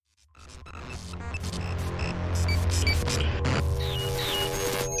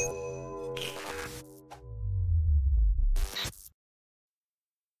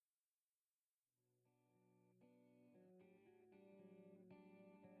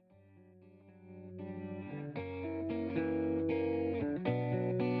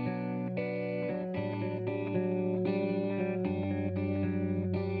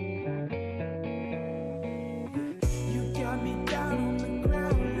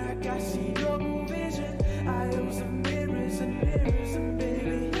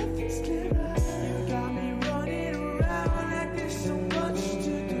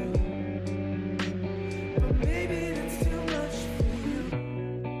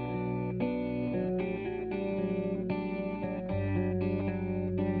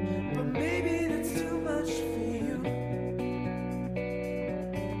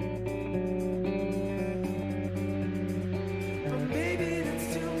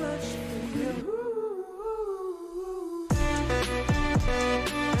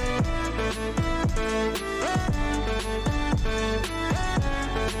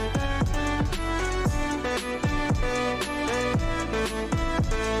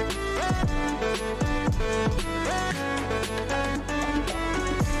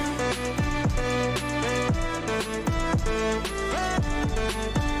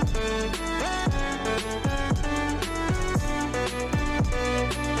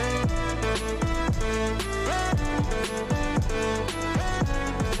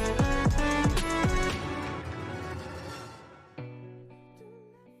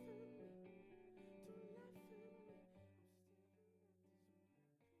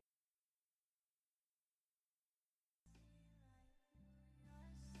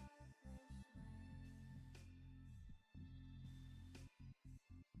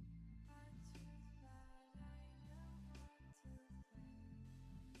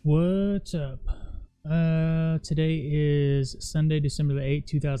What's up? Today is Sunday, December the 8th,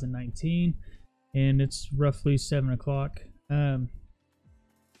 2019, and it's roughly 7 o'clock. As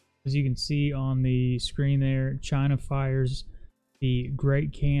you can see on the screen there, China fires the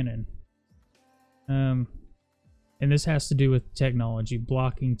Great Cannon. And this has to do with technology,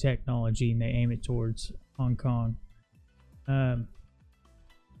 blocking technology, and they aim it towards Hong Kong. So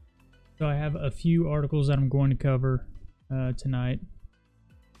I have a few articles that I'm going to cover tonight.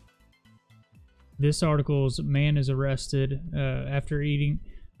 This article is man is arrested after eating.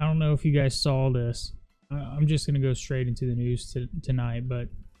 I don't know if you guys saw this. I'm just going to go straight into the news tonight, but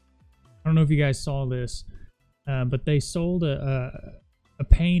I don't know if you guys saw this. But they sold a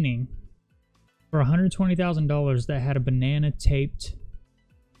painting for $120,000 that had a banana taped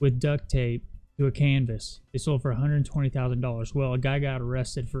with duct tape to a canvas. They sold for $120,000. Well, a guy got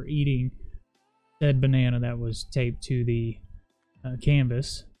arrested for eating said banana that was taped to the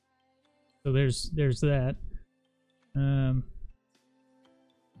canvas. So there's that.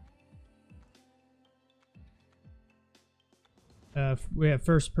 We have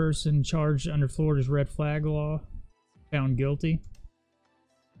first person charged under Florida's red flag law, found guilty.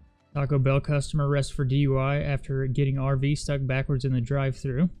 Taco Bell customer arrested for DUI after getting RV stuck backwards in the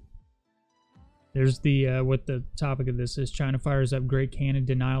drive-thru. There's the what the topic of this is: China fires up Great Cannon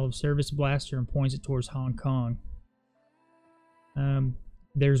denial of service blaster and points it towards Hong Kong.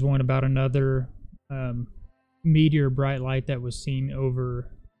 There's one about another meteor bright light that was seen over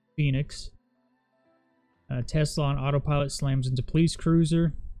Phoenix. Tesla on autopilot slams into police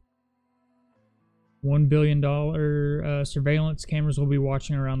cruiser. $1 billion surveillance cameras will be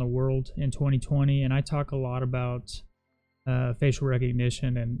watching around the world in 2020. And I talk a lot about facial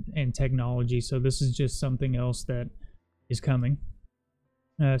recognition and technology, so this is just something else that is coming.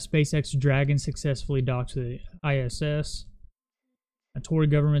 SpaceX Dragon successfully docked to the ISS. Tory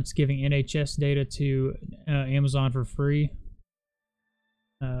government's giving NHS data to Amazon for free.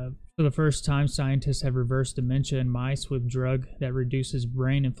 For the first time, scientists have reversed dementia in mice with drug that reduces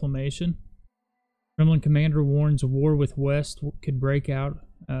brain inflammation. Kremlin commander warns war with West could break out.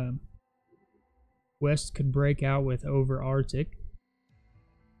 West could break out with over Arctic.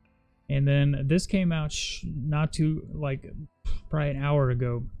 And then this came out not too, probably an hour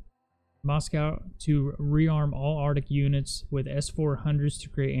ago. Moscow to rearm all Arctic units with S-400s to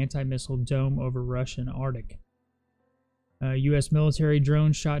create anti-missile dome over Russian Arctic. U.S. military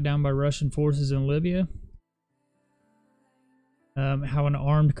drone shot down by Russian forces in Libya. How an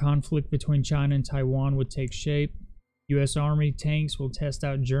armed conflict between China and Taiwan would take shape. U.S. Army tanks will test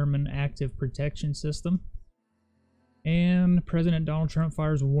out German active protection system. And President Donald Trump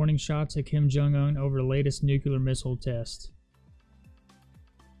fires warning shots at Kim Jong-un over latest nuclear missile test.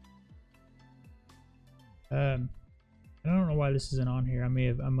 I don't know why this isn't on here. I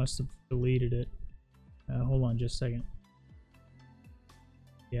must have deleted it. Hold on just a second.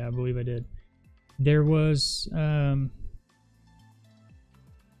 Yeah, I believe I did. There was an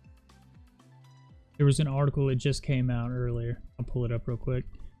article that just came out earlier. I'll pull it up real quick.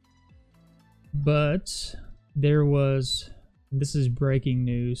 But this is breaking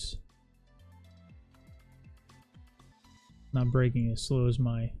news. Not breaking as slow as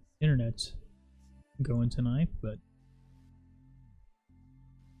my internet's going tonight, but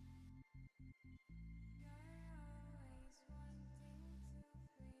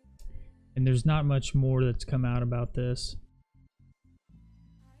and there's not much more that's come out about this.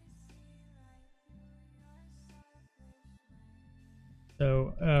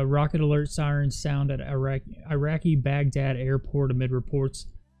 So rocket alert sirens sound at Iraqi Baghdad airport amid reports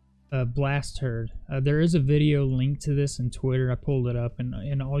of blast heard. There is a video linked to this in Twitter. I pulled it up,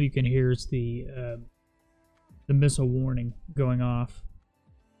 and all you can hear is the missile warning going off.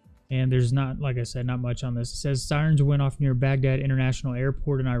 And there's not, like I said, not much on this. It says sirens went off near Baghdad International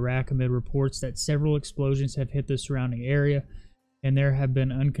Airport in Iraq amid reports that several explosions have hit the surrounding area, and there have been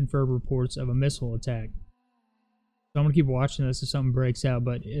unconfirmed reports of a missile attack. So I'm going to keep watching this if something breaks out,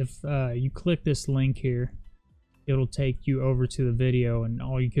 but if you click this link here, it'll take you over to the video, and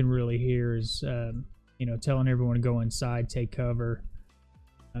all you can really hear is, telling everyone to go inside, take cover.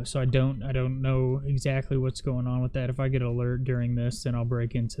 So I don't know exactly what's going on with that. If I get an alert during this, then I'll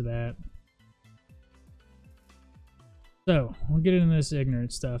break into that. So we'll get into this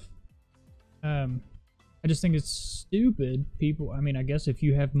ignorant stuff. I just think it's stupid. People, I guess if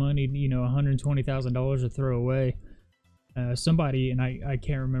you have money, $120,000 to throw away, somebody, and I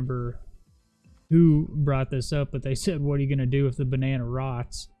can't remember who brought this up, but they said, what are you going to do if the banana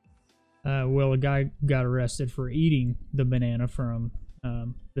rots? Well, a guy got arrested for eating the banana from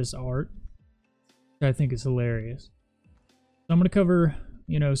this art. I think it's hilarious. So I'm going to cover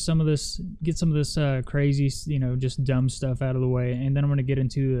you know, get some of this crazy, you know, just dumb stuff out of the way, and then I'm gonna get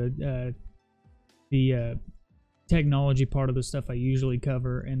into the technology part of the stuff I usually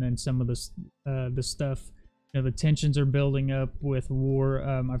cover, and then some of the stuff, you know, the tensions are building up with war.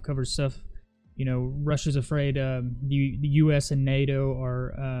 I've covered stuff, you know, Russia's afraid the U.S. and NATO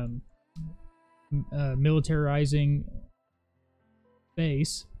are militarizing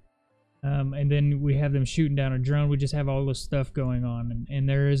space, and then we have them shooting down a drone. We just have all this stuff going on, and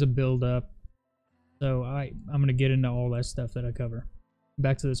there is a build up. So I'm gonna get into all that stuff that I cover.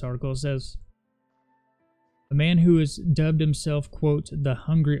 Back to this article. It says, a man who has dubbed himself, quote, the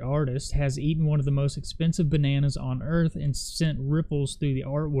hungry artist, has eaten one of the most expensive bananas on earth and sent ripples through the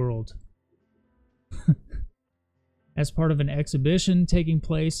art world. As part of an exhibition taking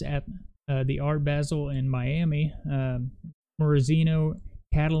place at the Art Basel in Miami, Maurizio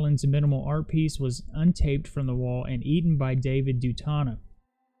Catalan's minimal art piece was untaped from the wall and eaten by David Dutana.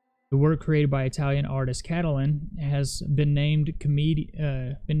 The work, created by Italian artist Catalan, has been named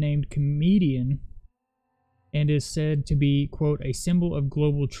comedian and is said to be, quote, a symbol of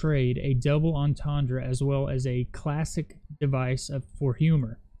global trade, a double entendre, as well as a classic device for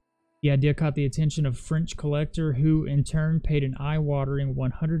humor. The idea caught the attention of a French collector, who in turn paid an eye-watering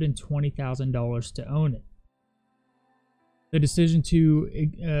 $120,000 to own it. The decision to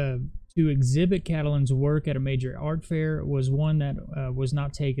exhibit Catalan's work at a major art fair was one that was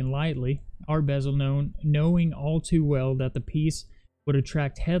not taken lightly. Art Basel, knowing all too well that the piece would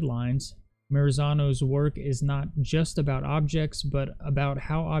attract headlines, Marzano's work is not just about objects, but about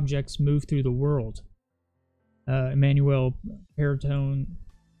how objects move through the world. Emmanuel Periton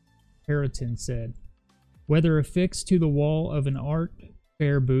said, whether affixed to the wall of an art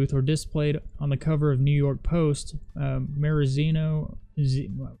fair booth or displayed on the cover of New York Post, Marzano,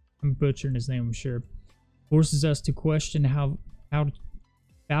 I'm butchering his name, I'm sure, forces us to question how to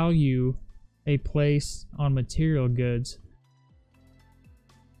value a place on material goods.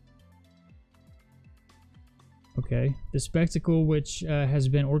 Okay, the spectacle which has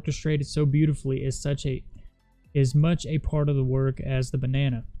been orchestrated so beautifully is much a part of the work as the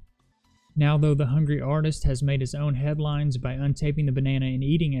banana. Now, though the hungry artist has made his own headlines by untaping the banana and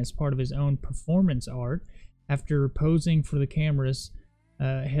eating as part of his own performance art, after posing for the cameras,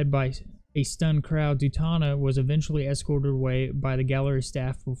 head by a stunned crowd, Dutana was eventually escorted away by the gallery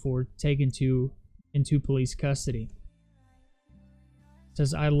staff before taken into police custody.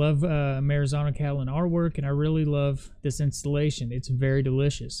 Says, I love Marzano Catalan artwork, and I really love this installation. It's very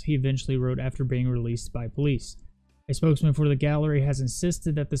delicious, he eventually wrote after being released by police. A spokesman for the gallery has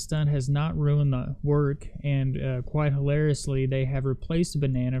insisted that the stunt has not ruined the work, and quite hilariously, they have replaced the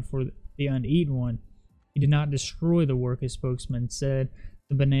banana for the uneaten one. He did not destroy the work, a spokesman said.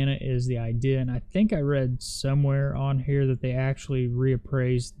 The banana is the idea, and I think I read somewhere on here that they actually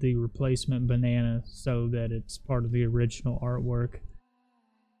reappraised the replacement banana so that it's part of the original artwork.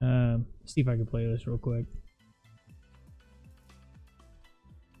 See if I can play this real quick.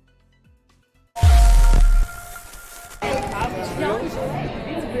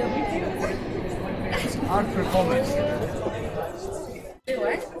 Art performance.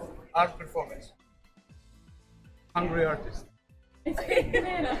 What? Art performance. Hungry artist.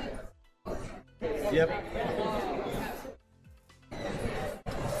 Yep.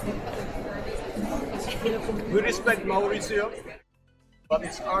 We respect Maurizio, but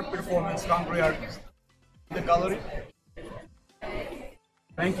it's art performance, hungry artist. The gallery.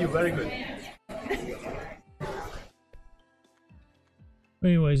 Thank you, very good.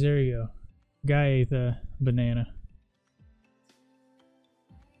 Anyways, there you go. Guy ate a banana.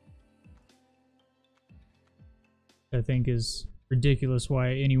 I think is ridiculous.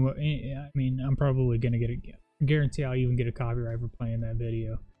 Why anyone? I mean, I'm probably gonna get I guarantee I'll even get a copyright for playing that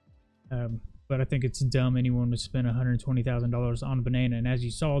video. But I think it's dumb anyone would spend $120,000 on a banana. And as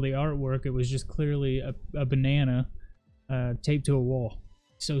you saw the artwork, it was just clearly a banana taped to a wall.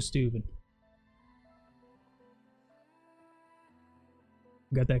 So stupid.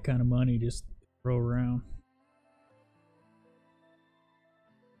 Got that kind of money, just throw around.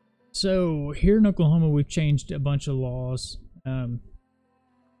 So here in Oklahoma, we've changed a bunch of laws,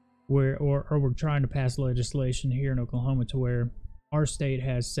 we're trying to pass legislation here in Oklahoma to where our state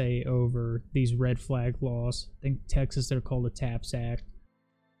has say over these red flag laws. I think Texas, they're called the TAPS Act.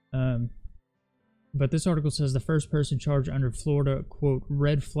 But this article says the first person charged under Florida, quote,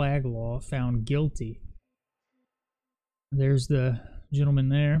 red flag law found guilty. There's the gentleman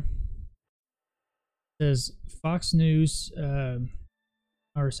there. It says Fox News,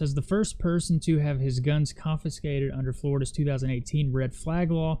 says the first person to have his guns confiscated under Florida's 2018 red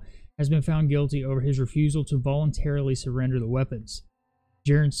flag law has been found guilty over his refusal to voluntarily surrender the weapons.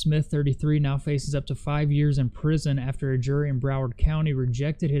 Jaron Smith, 33, now faces up to 5 years in prison after a jury in Broward County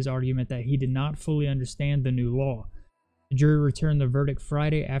rejected his argument that he did not fully understand the new law. The jury returned the verdict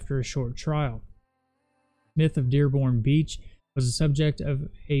Friday after a short trial. Smith of Dearborn Beach was the subject of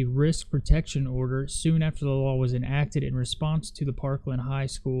a risk protection order soon after the law was enacted in response to the Parkland High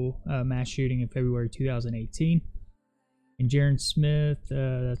School mass shooting in February 2018. And Jaron Smith,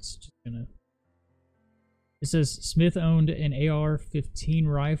 that's just gonna... It says Smith owned an AR-15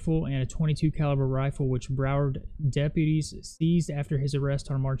 rifle and a .22 caliber rifle, which Broward deputies seized after his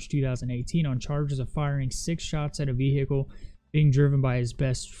arrest on March 2018 on charges of firing 6 shots at a vehicle being driven by his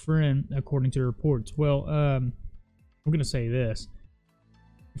best friend, according to reports. Well, I'm going to say this.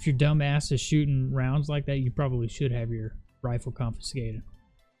 If your dumb ass is shooting rounds like that, you probably should have your rifle confiscated.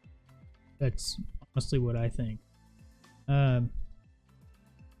 That's honestly what I think.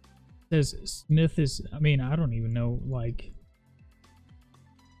 Says Smith is, I mean, I don't even know, like,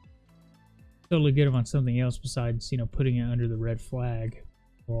 totally get him on something else besides, you know, putting it under the red flag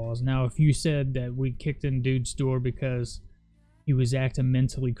laws. Now, if you said that we kicked in dude's door because he was acting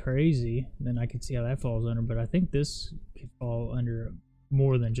mentally crazy, then I could see how that falls under, but I think this could fall under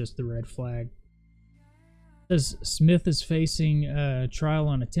more than just the red flag. It says Smith is facing a trial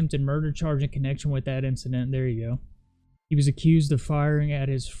on attempted murder charge in connection with that incident. There you go. He was accused of firing at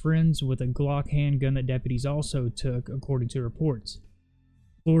his friends with a Glock handgun that deputies also took, according to reports.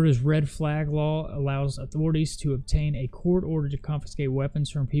 Florida's red flag law allows authorities to obtain a court order to confiscate weapons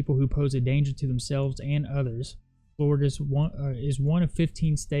from people who pose a danger to themselves and others. Florida is one of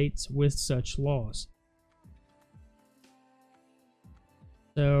 15 states with such laws.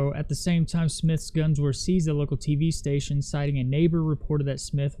 So, at the same time Smith's guns were seized at a local TV station, citing a neighbor reported that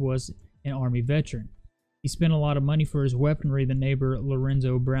Smith was an Army veteran. He spent a lot of money for his weaponry, the neighbor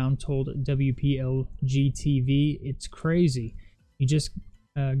Lorenzo Brown told WPLG-TV. It's crazy. You just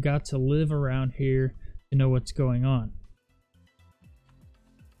got to live around here to know what's going on.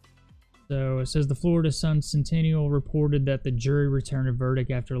 So it says the Florida Sun-Centennial reported that the jury returned a verdict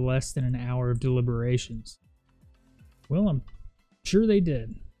after less than an hour of deliberations. Well, I'm sure they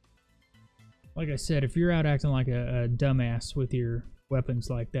did. Like I said, if you're out acting like a dumbass with your weapons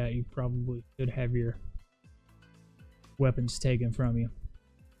like that, you probably should have your weapons taken from you.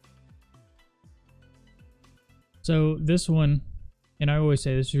 So this one, and I always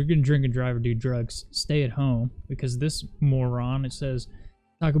say this, if you're gonna drink and drive or do drugs, stay at home, because this moron, it says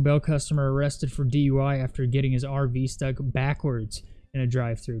Taco Bell customer arrested for DUI after getting his RV stuck backwards in a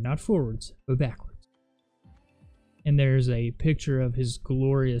drive-thru. Not forwards, but backwards. And there's a picture of his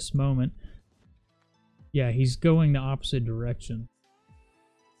glorious moment. Yeah, he's going the opposite direction.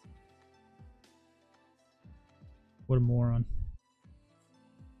 What a moron.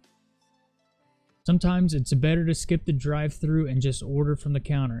 Sometimes it's better to skip the drive-thru and just order from the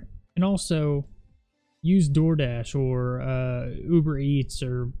counter. And also, use DoorDash or Uber Eats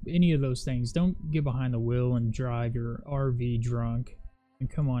or any of those things. Don't get behind the wheel and drive your RV drunk. And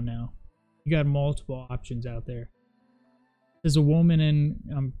come on now. You got multiple options out there. There's a woman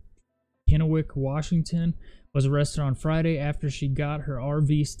in Kennewick, Washington, was arrested on Friday after she got her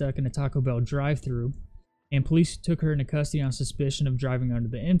RV stuck in a Taco Bell drive-thru, and police took her into custody on suspicion of driving under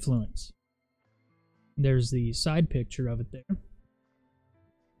the influence. There's the side picture of it there.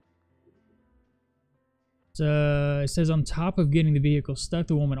 So it says on top of getting the vehicle stuck,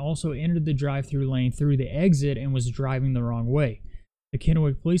 the woman also entered the drive-thru lane through the exit and was driving the wrong way. The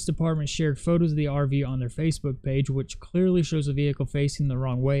Kennewick Police Department shared photos of the RV on their Facebook page, which clearly shows the vehicle facing the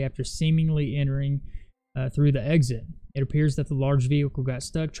wrong way after seemingly entering through the exit. It appears that the large vehicle got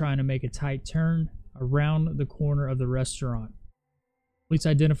stuck trying to make a tight turn around the corner of the restaurant. Police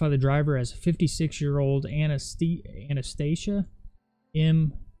identify the driver as 56-year-old Anastasia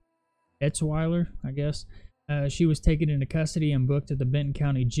M. Etzweiler, I guess. She was taken into custody and booked at the Benton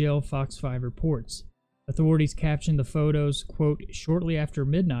County Jail, Fox 5 reports. Authorities captioned the photos, quote, shortly after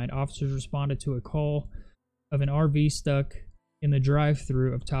midnight, officers responded to a call of an RV stuck in the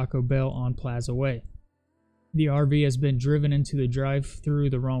drive-thru of Taco Bell on Plaza Way. The RV has been driven into the drive-thru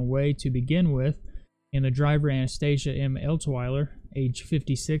the wrong way to begin with, and the driver, Anastasia M. Etzweiler, age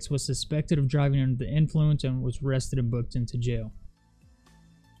 56, was suspected of driving under the influence and was arrested and booked into jail.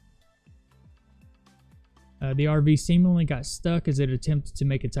 The RV seemingly got stuck as it attempted to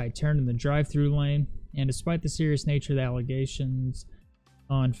make a tight turn in the drive-thru lane, and despite the serious nature of the allegations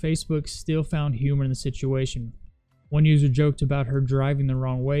on Facebook, still found humor in the situation. One user joked about her driving the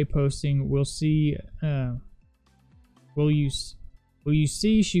wrong way, posting, will you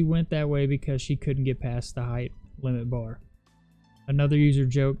see she went that way because she couldn't get past the height limit bar. Another user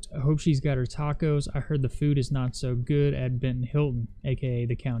joked, "I hope she's got her tacos. I heard the food is not so good at Benton Hilton, aka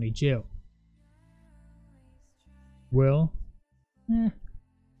the county jail." Well,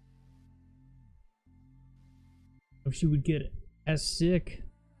 if she would get as sick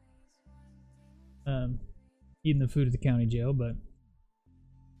eating the food at the county jail, but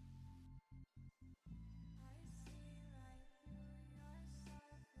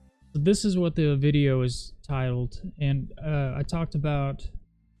so this is what the video is titled, and I talked about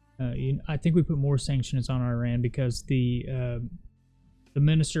I think we put more sanctions on Iran because the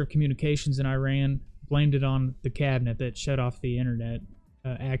Minister of Communications in Iran blamed it on the cabinet that shut off the internet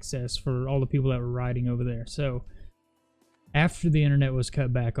access for all the people that were riding over there. So after the internet was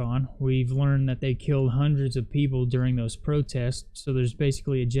cut back on, we've learned that they killed hundreds of people during those protests. So there's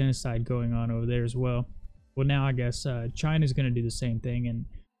basically a genocide going on over there as well. Well, now I guess China's going to do the same thing. And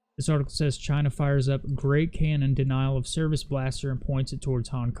this article says China fires up Great Cannon denial of service blaster and points it towards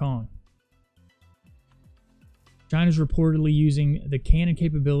Hong Kong. China's reportedly using the cannon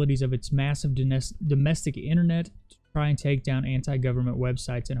capabilities of its massive domestic internet to try and take down anti-government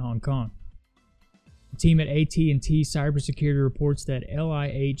websites in Hong Kong. The team at AT&T Cybersecurity reports that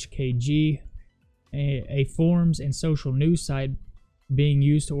LIHKG, a forums and social news site being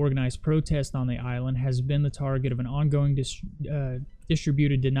used to organize protests on the island, has been the target of an ongoing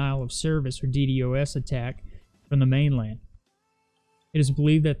distributed denial of service or DDoS attack from the mainland. It is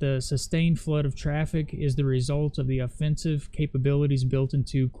believed that the sustained flood of traffic is the result of the offensive capabilities built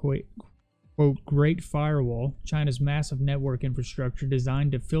into quote, Great Firewall, China's massive network infrastructure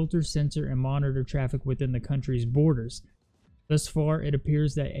designed to filter, censor, and monitor traffic within the country's borders. Thus far, it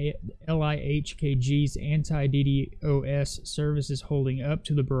appears that LIHKG's anti-DDoS service is holding up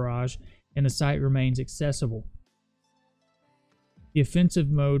to the barrage, and the site remains accessible. The offensive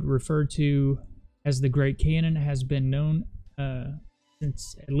mode, referred to as the Great Cannon, has been known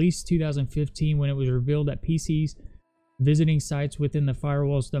since at least 2015, when it was revealed that PCs visiting sites within the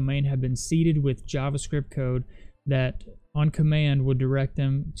firewall's domain have been seeded with JavaScript code that, on command, would direct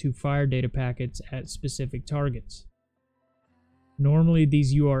them to fire data packets at specific targets. Normally,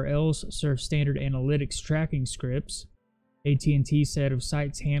 these URLs serve standard analytics tracking scripts, AT&T said of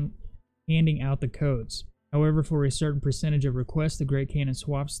sites handing out the codes. However, for a certain percentage of requests, the Great Cannon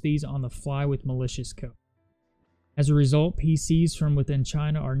swaps these on the fly with malicious code. As a result, PCs from within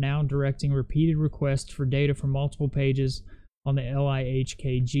China are now directing repeated requests for data from multiple pages on the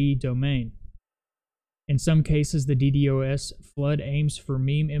LIHKG domain. In some cases, the DDoS flood aims for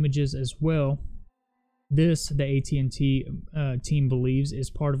meme images as well. This, the AT&T team believes, is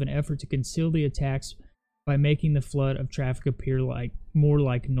part of an effort to conceal the attacks by making the flood of traffic appear more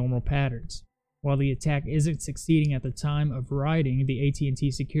like normal patterns. While the attack isn't succeeding at the time of writing, the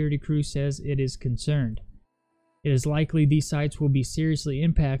AT&T security crew says it is concerned. It is likely these sites will be seriously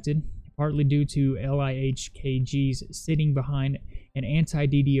impacted, partly due to LIHKG's sitting behind an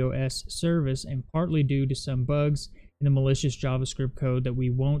anti-DDoS service, and partly due to some bugs in the malicious JavaScript code that we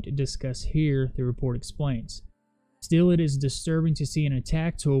won't discuss here, the report explains. Still, it is disturbing to see an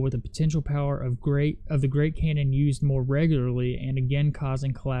attack tool with the potential power of the Great Cannon used more regularly and again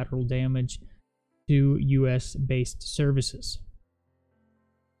causing collateral damage to US-based services.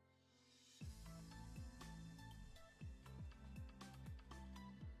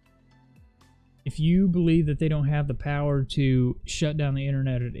 If you believe that they don't have the power to shut down the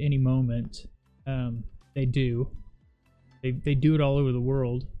internet at any moment, they do. They do it all over the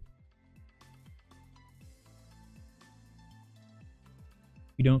world.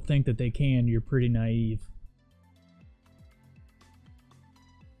 If you don't think that they can, you're pretty naive.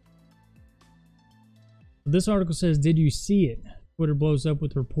 This article says, "Did you see it?" Twitter blows up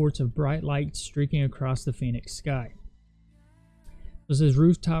with reports of bright light streaking across the Phoenix sky. It says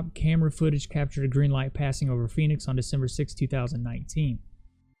rooftop camera footage captured a green light passing over Phoenix on December 6, 2019.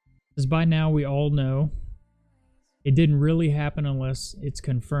 As by now we all know, it didn't really happen unless it's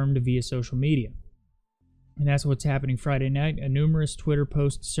confirmed via social media. And that's what's happening Friday night. A numerous Twitter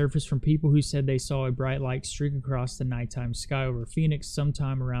posts surfaced from people who said they saw a bright light streak across the nighttime sky over Phoenix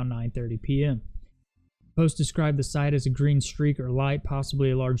sometime around 9:30 p.m. The post described the sight as a green streak or light,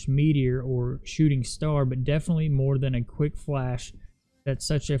 possibly a large meteor or shooting star, but definitely more than a quick flash that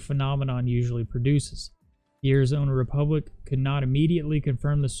such a phenomenon usually produces. The Arizona Republic could not immediately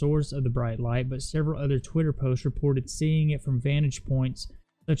confirm the source of the bright light, but several other Twitter posts reported seeing it from vantage points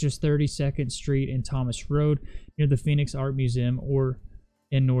such as 32nd Street and Thomas Road near the Phoenix Art Museum or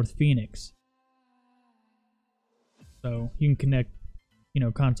in North Phoenix. So you can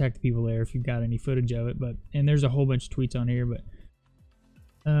contact the people there if you've got any footage of it. And there's a whole bunch of tweets on here, but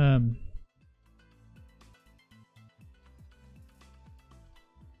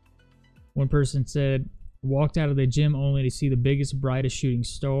One person said, walked out of the gym only to see the biggest, brightest shooting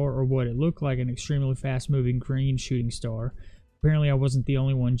star, or what it looked like an extremely fast-moving green shooting star. Apparently, I wasn't the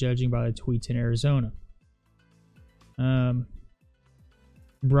only one, judging by the tweets in Arizona.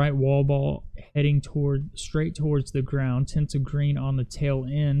 Bright wall ball heading straight towards the ground, tints of green on the tail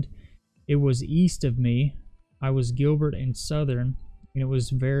end. It was east of me. I was Gilbert and Southern, and it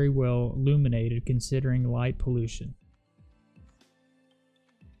was very well illuminated considering light pollution.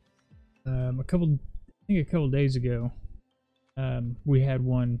 A couple days ago, we had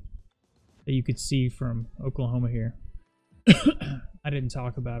one that you could see from Oklahoma here. I didn't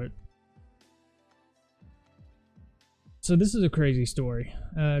talk about it. So this is a crazy story.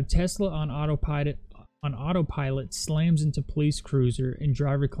 Tesla on autopilot slams into police cruiser, and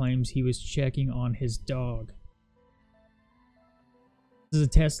driver claims he was checking on his dog. This is a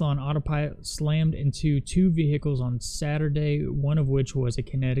Tesla on autopilot slammed into two vehicles on Saturday, one of which was a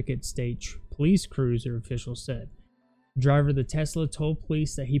Connecticut State Police cruiser, officials said. The driver of the Tesla told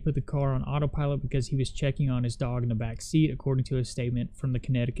police that he put the car on autopilot because he was checking on his dog in the back seat, according to a statement from the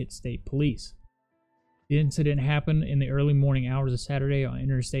Connecticut State Police. The incident happened in the early morning hours of Saturday on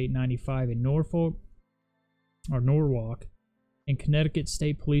Interstate 95 in Norwalk, and Connecticut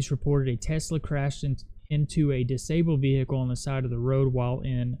State Police reported a Tesla crashed into a disabled vehicle on the side of the road while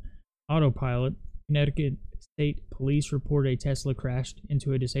in autopilot. Connecticut State Police reported a Tesla crashed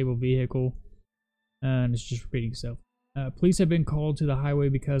into a disabled vehicle, and it's just repeating itself. Police have been called to the highway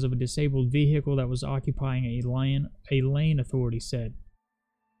because of a disabled vehicle that was occupying a lane, authorities said.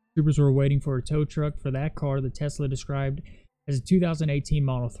 Troopers were waiting for a tow truck for that car. The Tesla, described as a 2018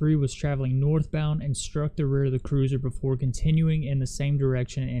 Model 3, was traveling northbound and struck the rear of the cruiser before continuing in the same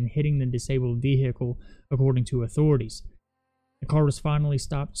direction and hitting the disabled vehicle, according to authorities. The car was finally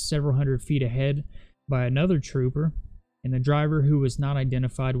stopped several hundred feet ahead by another trooper, and the driver, who was not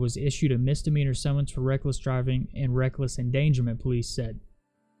identified, was issued a misdemeanor summons for reckless driving and reckless endangerment, police said.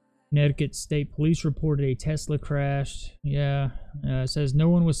 Connecticut State Police reported a Tesla crashed. Says no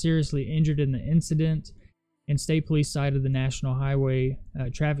one was seriously injured in the incident, and State Police cited the National Highway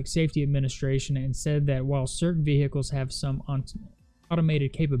Traffic Safety Administration and said that while certain vehicles have some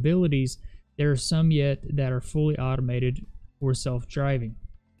automated capabilities, there are some yet that are fully automated or self-driving.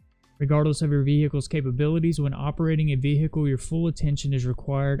 Regardless of your vehicle's capabilities, when operating a vehicle, your full attention is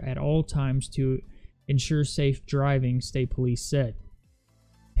required at all times to ensure safe driving, State Police said.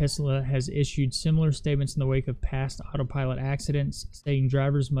 Tesla has issued similar statements in the wake of past autopilot accidents, saying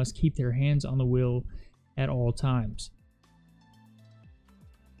drivers must keep their hands on the wheel at all times.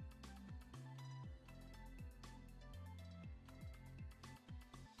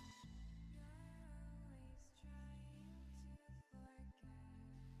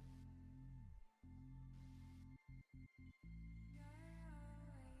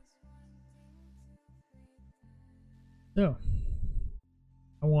 So,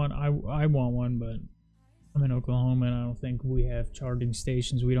 I want one, but I'm in Oklahoma and I don't think we have charging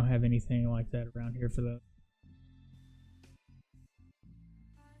stations. We don't have anything like that around here for that.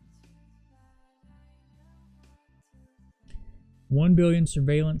 $1 billion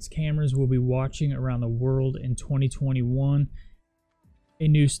surveillance cameras will be watching around the world in 2021, a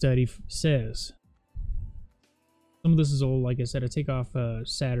new study says. Some of this is old, like I said. I take off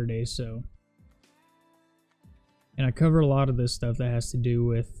Saturday, so. And I cover a lot of this stuff that has to do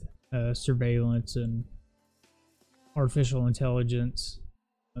with surveillance and artificial intelligence,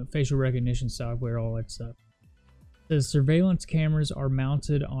 facial recognition software, all that stuff. The surveillance cameras are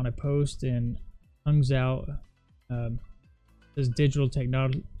mounted on a post in Hangzhou. This digital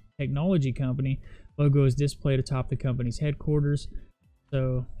technology company logo is displayed atop the company's headquarters.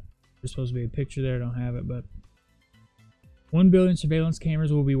 So there's supposed to be a picture there. I don't have it, but 1 billion surveillance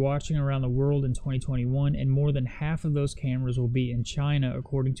cameras will be watching around the world in 2021, and more than half of those cameras will be in China,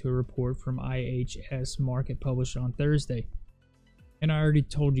 according to a report from IHS Markit published on Thursday. And I already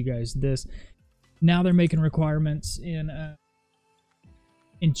told you guys this. Now they're making requirements in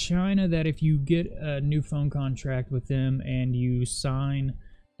China that if you get a new phone contract with them and you sign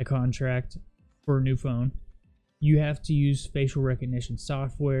a contract for a new phone, you have to use facial recognition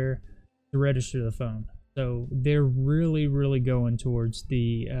software to register the phone. So they're really, really going towards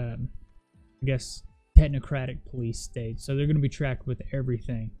the, I guess, technocratic police state. So they're going to be tracked with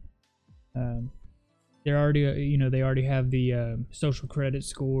everything. They're already, they already have the social credit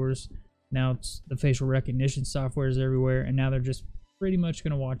scores. Now it's the facial recognition software is everywhere, and now they're just pretty much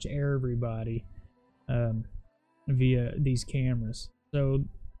going to watch everybody via these cameras. So the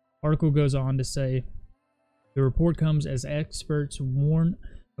article goes on to say the report comes as experts warn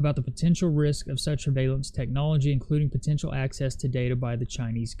about the potential risk of such surveillance technology, including potential access to data by the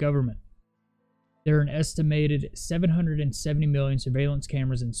Chinese government. There are an estimated 770 million surveillance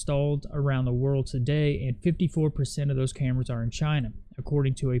cameras installed around the world today, and 54% of those cameras are in China,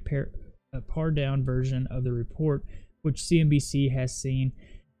 according to a pared-down version of the report, which CNBC has seen,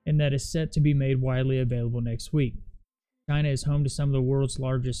 and that is set to be made widely available next week. China is home to some of the world's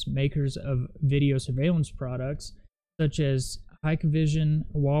largest makers of video surveillance products, such as Hikvision,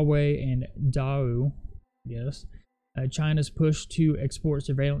 Huawei, and Dahua. Yes. China's push to export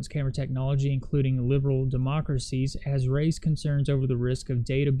surveillance camera technology, including liberal democracies, has raised concerns over the risk of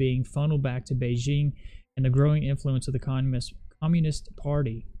data being funneled back to Beijing and the growing influence of the Communist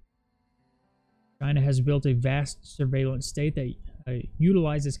Party. China has built a vast surveillance state that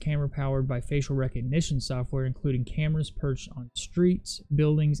utilizes camera powered by facial recognition software, including cameras perched on streets,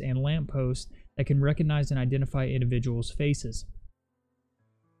 buildings, and lampposts that can recognize and identify individuals' faces.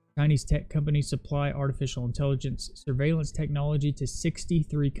 Chinese tech companies supply artificial intelligence surveillance technology to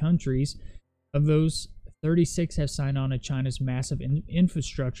 63 countries. Of those, 36 have signed on to China's massive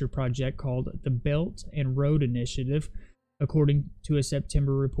infrastructure project called the Belt and Road Initiative, according to a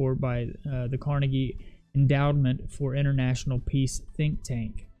September report by the Carnegie Endowment for International Peace think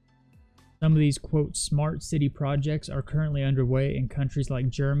tank. Some of these, quote, smart city projects are currently underway in countries like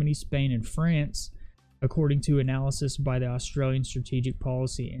Germany, Spain, and France, according to analysis by the Australian Strategic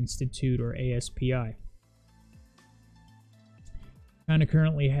Policy Institute, or ASPI. China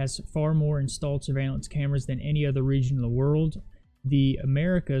currently has far more installed surveillance cameras than any other region in the world. The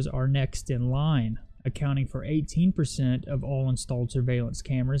Americas are next in line, accounting for 18% of all installed surveillance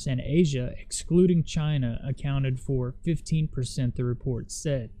cameras, and Asia, excluding China, accounted for 15%, the report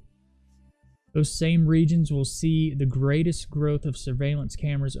said. Those same regions will see the greatest growth of surveillance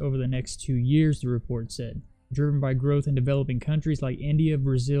cameras over the next 2 years, the report said, driven by growth in developing countries like India,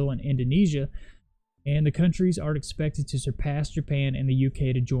 Brazil, and Indonesia, and the countries are expected to surpass Japan and the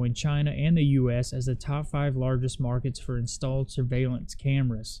UK to join China and the US as the top 5 largest markets for installed surveillance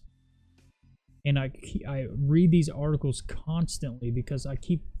cameras. And I read these articles constantly because I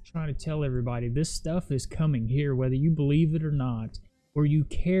keep trying to tell everybody this stuff is coming here, whether you believe it or not, or you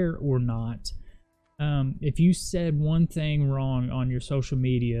care or not. If you said one thing wrong on your social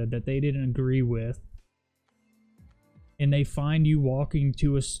media that they didn't agree with, and they find you walking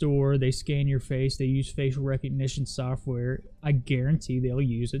to a store, they scan your face, they use facial recognition software, I guarantee they'll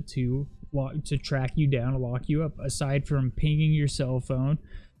use it to track you down and lock you up. Aside from pinging your cell phone,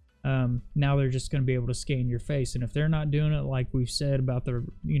 now they're just going to be able to scan your face. And if they're not doing it like we've said about the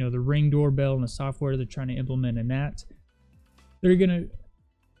Ring doorbell and the software they're trying to implement in that, they're going to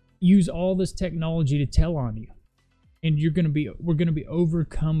use all this technology to tell on you, and we're going to be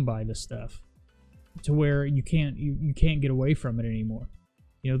overcome by this stuff to where you can't get away from it anymore.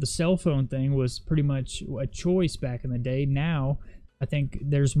 The cell phone thing was pretty much a choice back in the day. Now I think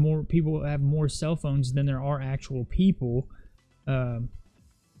there's more people have more cell phones than there are actual people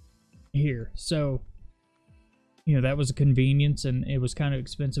here. So that was a convenience, and it was kind of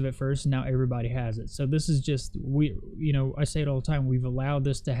expensive at first, and now everybody has it. So this is just, I say it all the time, we've allowed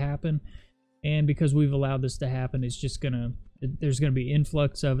this to happen, and because we've allowed this to happen, it's just there's gonna be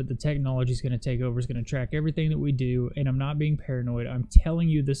influx of it. The technology is gonna take over. It's gonna track everything that we do, and I'm not being paranoid. I'm telling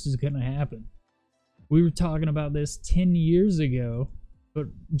you this is gonna happen. We were talking about this 10 years ago, but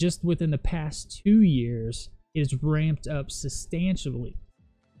just within the past 2 years, it's ramped up substantially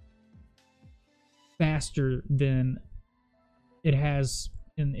faster than it has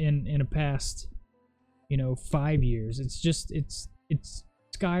in a past 5 years. It's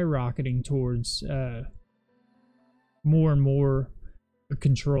skyrocketing towards more and more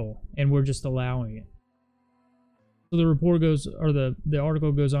control, and we're just allowing it. So the report goes, or the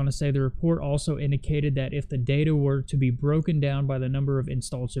article goes on to say, the report also indicated that if the data were to be broken down by the number of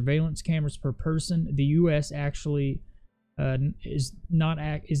installed surveillance cameras per person, the U.S. actually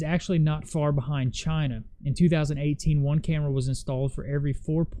is actually not far behind China. In 2018, one camera was installed for every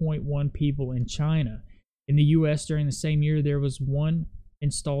 4.1 people in China. In the U.S. during the same year, there was one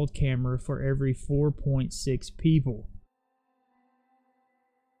installed camera for every 4.6 people.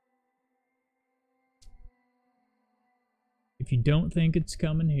 If you don't think it's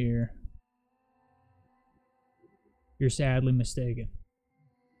coming here, you're sadly mistaken.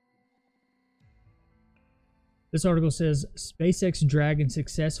 This article says, SpaceX Dragon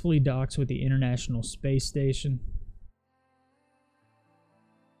successfully docks with the International Space Station.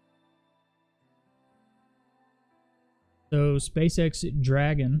 So, SpaceX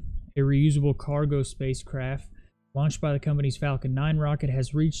Dragon, a reusable cargo spacecraft launched by the company's Falcon 9 rocket,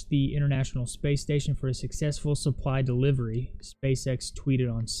 has reached the International Space Station for a successful supply delivery, SpaceX tweeted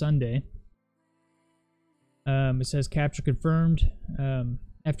on Sunday. It says, capture confirmed.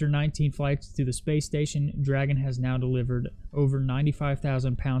 After 19 flights to the space station, Dragon has now delivered over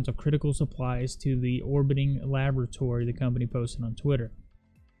 95,000 pounds of critical supplies to the orbiting laboratory, the company posted on Twitter.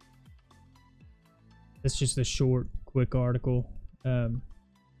 That's just a short, quick article.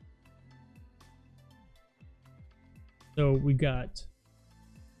 So we got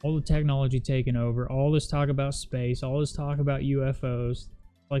all the technology taken over, all this talk about space, all this talk about UFOs.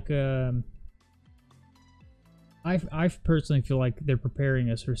 Like, I personally feel like they're preparing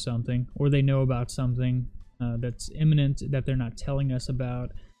us for something, or they know about something that's imminent that they're not telling us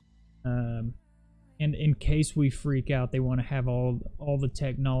about. And in case we freak out, they want to have all the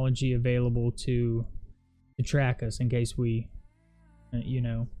technology available to track us in case we,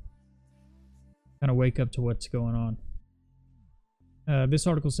 kind of wake up to what's going on. This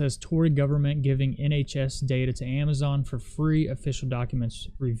article says Tory government giving NHS data to Amazon for free, official documents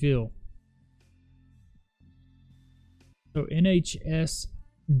reveal. So NHS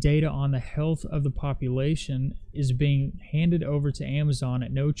data on the health of the population is being handed over to Amazon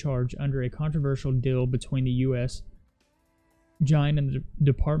at no charge under a controversial deal between the U.S. giant and the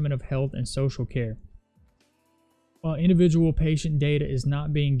Department of Health and Social Care. While individual patient data is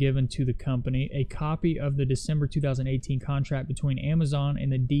not being given to the company, a copy of the December 2018 contract between Amazon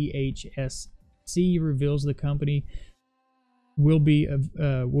and the DHSC reveals the company will be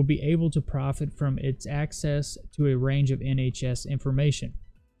able to profit from its access to a range of NHS information.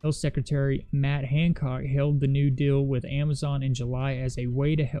 Health Secretary Matt Hancock hailed the new deal with Amazon in July as a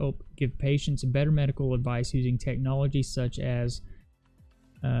way to help give patients better medical advice using technology such as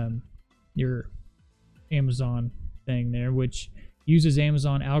your Amazon thing there, which uses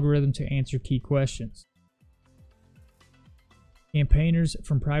Amazon algorithm to answer key questions. Campaigners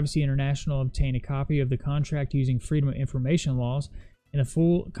from Privacy International obtain a copy of the contract using Freedom of Information laws, and a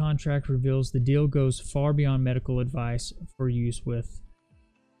full contract reveals the deal goes far beyond medical advice for use with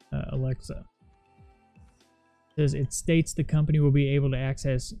Alexa. It states the company will be able to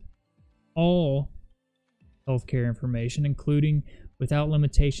access all healthcare information, including without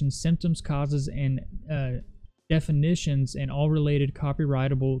limitations, symptoms, causes, and definitions, and all related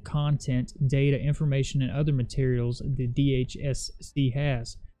copyrightable content, data, information, and other materials the DHSC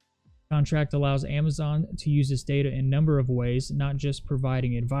has. The contract allows Amazon to use this data in a number of ways, not just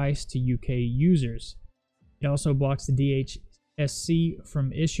providing advice to UK users. It also blocks the DHSC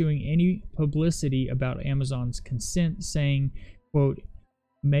from issuing any publicity about Amazon's consent, saying, quote,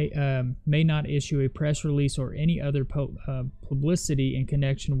 may not issue a press release or any other publicity in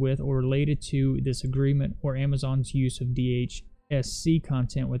connection with or related to this agreement or Amazon's use of DHSC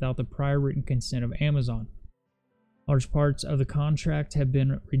content without the prior written consent of Amazon. Large parts of the contract have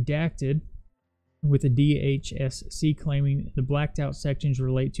been redacted, with the DHSC claiming the blacked out sections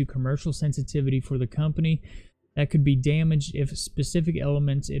relate to commercial sensitivity for the company that could be damaged if specific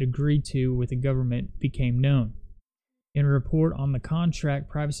elements it agreed to with the government became known. In a report on the contract,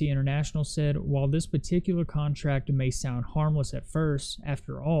 Privacy International said, while this particular contract may sound harmless at first,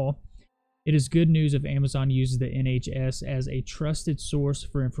 after all, it is good news if Amazon uses the NHS as a trusted source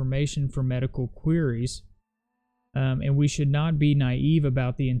for information for medical queries, and we should not be naive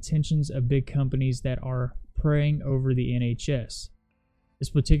about the intentions of big companies that are preying over the NHS. This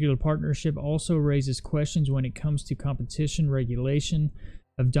particular partnership also raises questions when it comes to competition regulation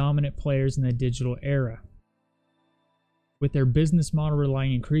of dominant players in the digital era. With their business model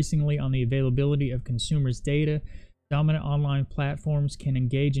relying increasingly on the availability of consumers' data, dominant online platforms can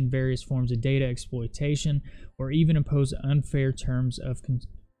engage in various forms of data exploitation or even impose unfair terms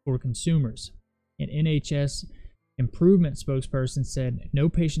for consumers. An NHS improvement spokesperson said no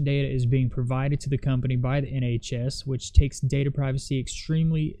patient data is being provided to the company by the NHS, which takes data privacy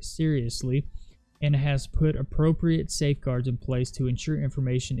extremely seriously and has put appropriate safeguards in place to ensure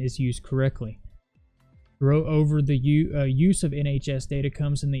information is used correctly. Moreover, the use of NHS data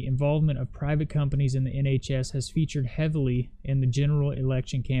comes in the involvement of private companies in the NHS has featured heavily in the general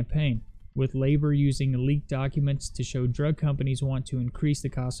election campaign, with Labour using leaked documents to show drug companies want to increase the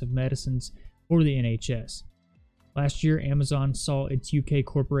cost of medicines for the NHS. Last year, Amazon saw its UK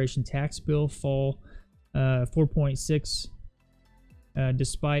corporation tax bill fall 4.6,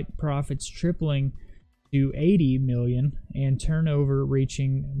 despite profits tripling to 80 million and turnover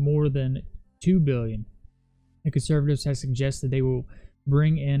reaching more than 2 billion. The Conservatives have suggested they will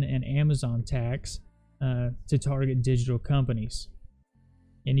bring in an Amazon tax to target digital companies.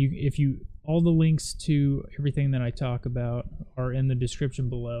 And all the links to everything that I talk about are in the description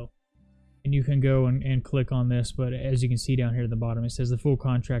below. And you can go and click on this, but as you can see down here at the bottom, it says the full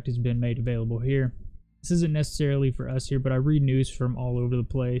contract has been made available here. This isn't necessarily for us here, but I read news from all over the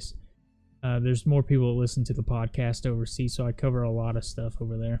place. There's more people that listen to the podcast overseas, so I cover a lot of stuff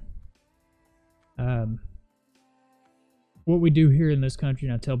over there. What we do here in this country,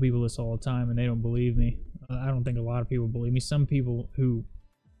 and I tell people this all the time, and they don't believe me. I don't think a lot of people believe me. Some people who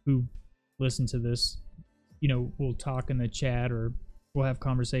listen to this, will talk in the chat or we'll have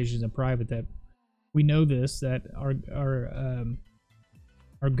conversations in private that we know this, that our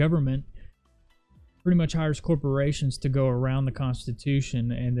government pretty much hires corporations to go around the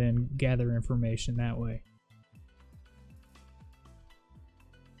Constitution and then gather information that way.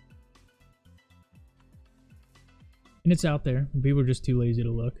 And it's out there. People are just too lazy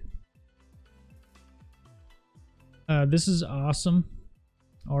to look. This is awesome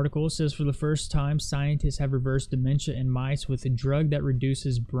article. It says, for the first time, scientists have reversed dementia in mice with a drug that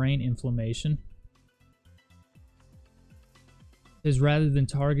reduces brain inflammation. It says, rather than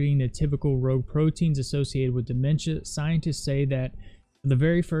targeting the typical rogue proteins associated with dementia, scientists say that for the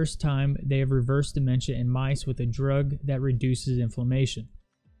very first time, they have reversed dementia in mice with a drug that reduces inflammation.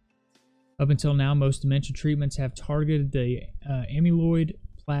 Up until now, most dementia treatments have targeted the amyloid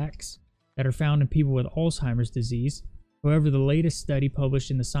plaques that are found in people with Alzheimer's disease. However, the latest study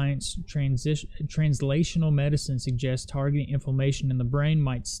published in the Science Translational Medicine suggests targeting inflammation in the brain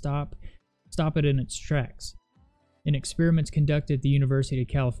might stop it in its tracks. In experiments conducted at the University of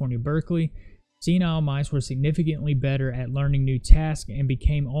California, Berkeley, senile mice were significantly better at learning new tasks and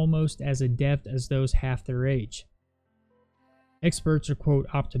became almost as adept as those half their age. Experts are, quote,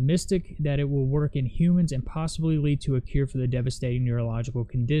 optimistic that it will work in humans and possibly lead to a cure for the devastating neurological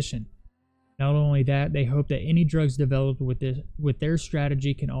condition. Not only that, they hope that any drugs developed with their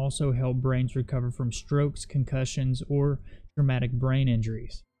strategy can also help brains recover from strokes, concussions, or traumatic brain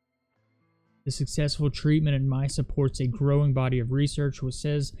injuries. The successful treatment in mice supports a growing body of research which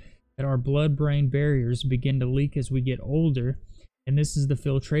says that our blood-brain barriers begin to leak as we get older, and this is the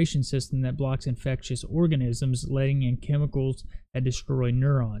filtration system that blocks infectious organisms, letting in chemicals that destroy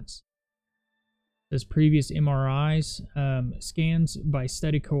neurons. As previous MRIs scans by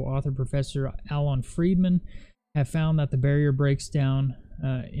study co-author Professor Alan Friedman have found that the barrier breaks down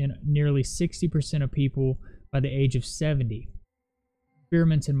in nearly 60% of people by the age of 70.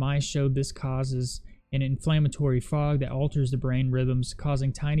 Experiments in mice showed this causes an inflammatory fog that alters the brain rhythms,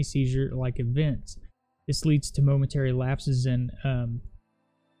 causing tiny seizure-like events. This leads to momentary lapses in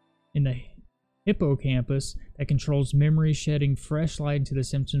the hippocampus that controls memory, shedding fresh light into the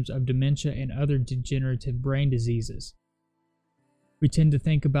symptoms of dementia and other degenerative brain diseases. We tend to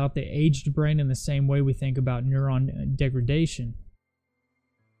think about the aged brain in the same way we think about neuron degradation,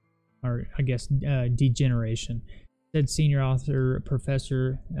 or I guess degeneration, said senior author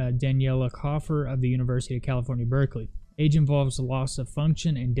Professor Daniela Koffer of the University of California, Berkeley. Age involves loss of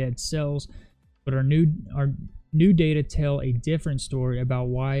function and dead cells, but our new data tell a different story about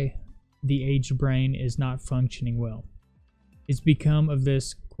why the aged brain is not functioning well. It's become of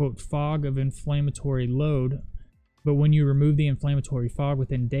this, quote, fog of inflammatory load, but when you remove the inflammatory fog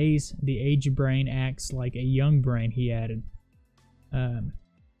within days, the aged brain acts like a young brain, he added.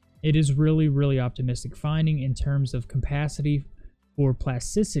 It is really, really optimistic finding in terms of capacity for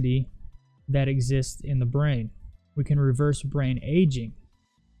plasticity that exists in the brain. We can reverse brain aging.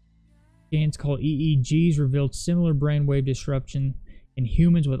 Scans called EEGs revealed similar brainwave disruption in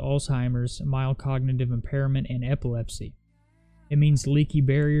humans with Alzheimer's, mild cognitive impairment, and epilepsy. It means leaky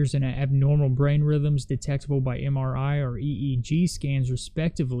barriers and abnormal brain rhythms detectable by MRI or EEG scans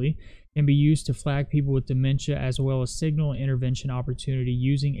respectively can be used to flag people with dementia as well as signal intervention opportunity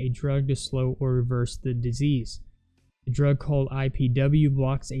using a drug to slow or reverse the disease. The drug called IPW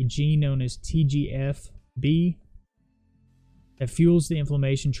blocks a gene known as TGF-B that fuels the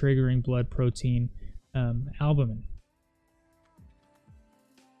inflammation triggering blood protein albumin.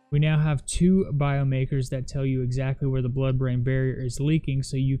 We now have 2 biomarkers that tell you exactly where the blood-brain barrier is leaking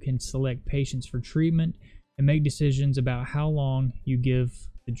so you can select patients for treatment and make decisions about how long you give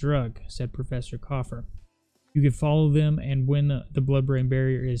the drug, said Professor Koffer. You can follow them, and when the blood-brain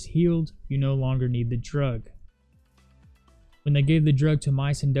barrier is healed, you no longer need the drug. When they gave the drug to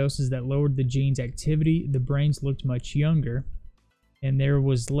mice in doses that lowered the gene's activity, the brains looked much younger, and there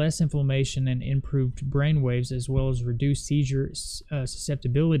was less inflammation and improved brain waves as well as reduced seizure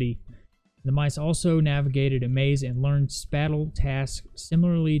susceptibility. The mice also navigated a maze and learned spatial tasks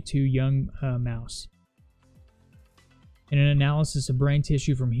similarly to young mouse. In an analysis of brain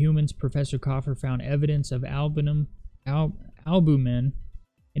tissue from humans, Professor Koffer found evidence of albumin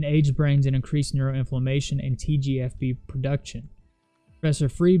in aged brains and increased neuroinflammation and TGF-B production. Professor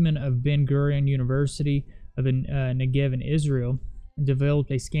Friedman of Ben Gurion University of the Negev in Israel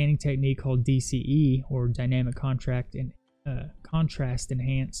developed a scanning technique called DCE, or dynamic contrast contrast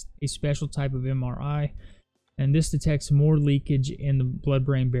enhanced, a special type of MRI, and this detects more leakage in the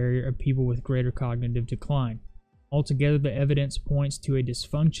blood-brain barrier of people with greater cognitive decline. Altogether, the evidence points to a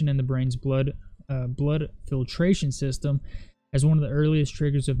dysfunction in the brain's blood filtration system as one of the earliest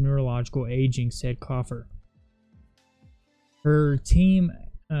triggers of neurological aging, said Coffer. Her team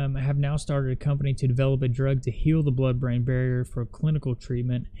have now started a company to develop a drug to heal the blood-brain barrier for clinical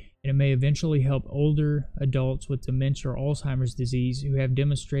treatment, and it may eventually help older adults with dementia or Alzheimer's disease who have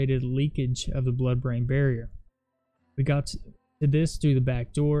demonstrated leakage of the blood-brain barrier. We got to this through the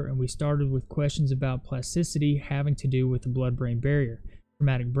back door, and we started with questions about plasticity having to do with the blood-brain barrier,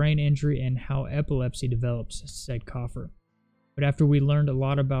 traumatic brain injury, and how epilepsy develops, said Coffer. But after we learned a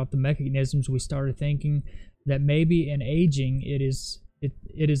lot about the mechanisms, we started thinking that maybe in aging it is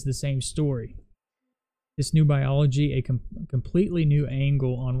the same story. This new biology, a completely new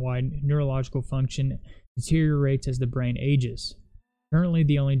angle on why neurological function deteriorates as the brain ages. Currently,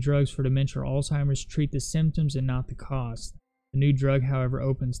 the only drugs for dementia or Alzheimer's treat the symptoms and not the cause. The new drug, however,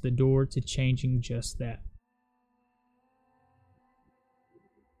 opens the door to changing just that.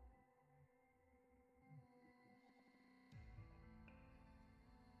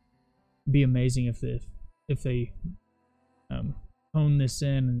 It'd be amazing if they honed this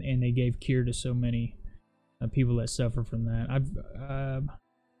in and they gave cure to so many people that suffer from that. I've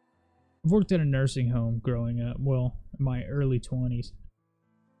worked in a nursing home growing up, well, in my early 20s.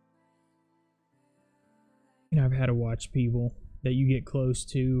 And I've had to watch people that you get close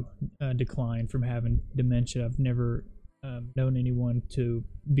to decline from having dementia. I've never known anyone to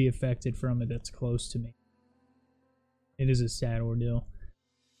be affected from it that's close to me. It is a sad ordeal.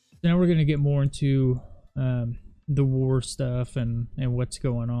 So now we're going to get more into the war stuff and what's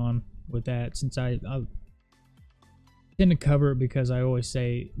going on with that, since I tend to cover it because I always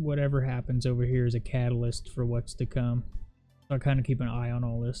say whatever happens over here is a catalyst for what's to come. So I kind of keep an eye on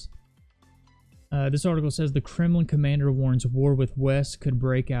all this. This article says the Kremlin commander warns war with West could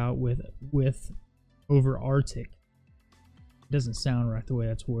break out with over Arctic. It doesn't sound right the way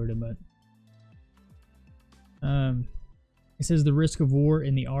that's worded, but it says the risk of war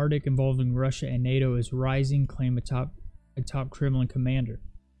in the Arctic involving Russia and NATO is rising, claimed a top Kremlin commander.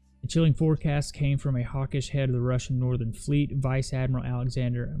 The chilling forecast came from a hawkish head of the Russian Northern Fleet. Vice Admiral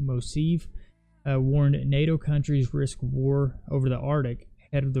Alexander Moiseev warned NATO countries risk war over the Arctic,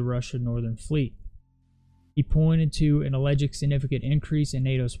 head of the Russian Northern Fleet. He pointed to an alleged significant increase in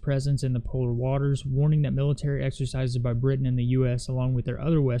NATO's presence in the polar waters, warning that military exercises by Britain and the U.S., along with their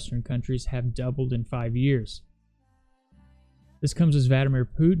other Western countries, have doubled in 5 years. This comes as Vladimir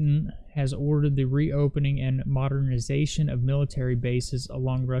Putin has ordered the reopening and modernization of military bases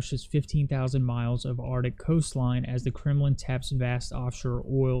along Russia's 15,000 miles of Arctic coastline as the Kremlin taps vast offshore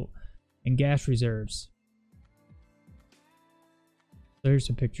oil and gas reserves. There's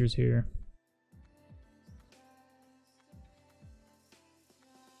some pictures here.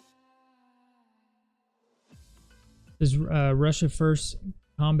 This is Russia first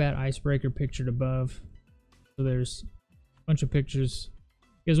combat icebreaker pictured above. So there's a bunch of pictures.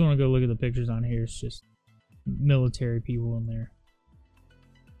 If you guys want to go look at the pictures on here, it's just military people in their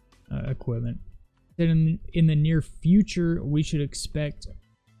equipment. Then in the near future, we should expect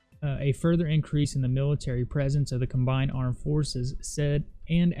a further increase in the military presence of the combined armed forces, said,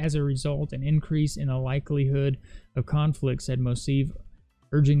 and as a result, an increase in the likelihood of conflict, said Moiseev,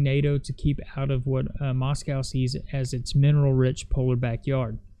 urging NATO to keep out of what Moscow sees as its mineral-rich polar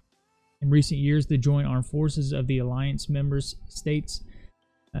backyard. In recent years, the joint armed forces of the alliance member states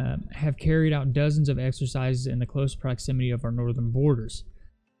have carried out dozens of exercises in the close proximity of our northern borders.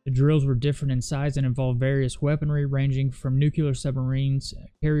 The drills were different in size and involved various weaponry ranging from nuclear submarines,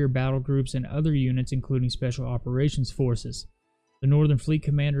 carrier battle groups, and other units including special operations forces. The Northern Fleet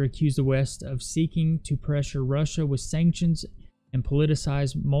commander accused the West of seeking to pressure Russia with sanctions and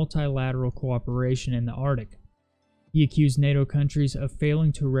politicize multilateral cooperation in the Arctic. He accused NATO countries of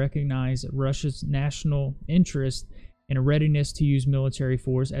failing to recognize Russia's national interest and a readiness to use military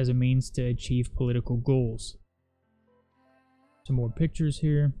force as a means to achieve political goals. Some more pictures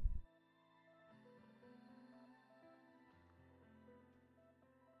here.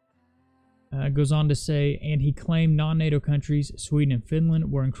 It goes on to say, and he claimed non-NATO countries, Sweden and Finland,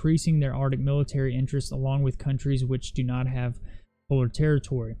 were increasing their Arctic military interests along with countries which do not have polar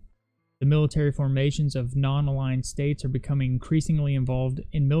territory. The military formations of non-aligned states are becoming increasingly involved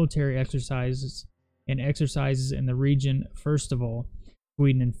in military exercises in the region, first of all,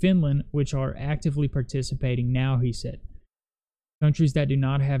 Sweden and Finland, which are actively participating now, he said. Countries that do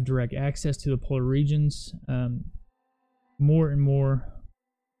not have direct access to the polar regions, more and more,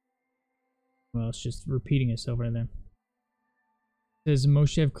 well, it's just repeating itself right there. Says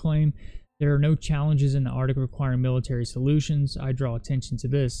Moshev claimed there are no challenges in the Arctic requiring military solutions. I draw attention to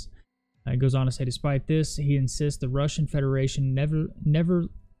this. It goes on to say, despite this, he insists the Russian Federation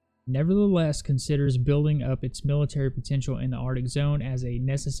nevertheless considers building up its military potential in the Arctic zone as a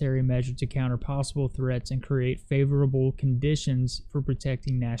necessary measure to counter possible threats and create favorable conditions for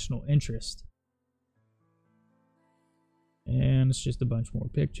protecting national interest. And it's just a bunch more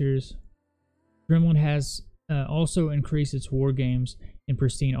pictures. Kremlin has also increased its war games in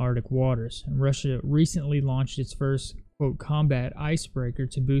pristine Arctic waters. And Russia recently launched its first, quote, combat icebreaker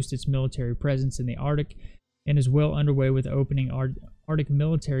to boost its military presence in the Arctic and is well underway with opening Arctic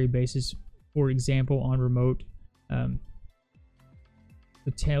military bases, for example, on remote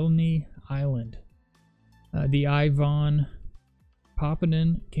Kotelny Island. The Ivan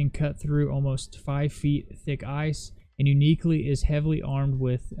Papanin can cut through almost 5 feet thick ice and uniquely is heavily armed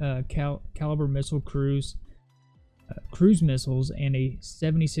with caliber missile cruise missiles and a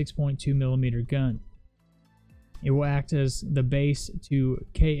 76.2 millimeter gun. It will act as the base to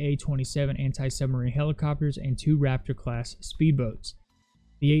Ka-27 anti-submarine helicopters and 2 Raptor-class speedboats.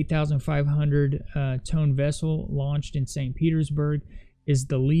 The 8,500-ton vessel, launched in St. Petersburg, is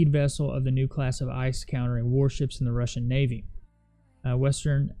the lead vessel of the new class of ice-countering warships in the Russian Navy.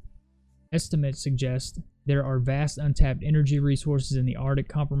 Western estimates suggest there are vast untapped energy resources in the Arctic,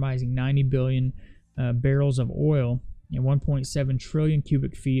 comprising 90 billion barrels of oil and 1.7 trillion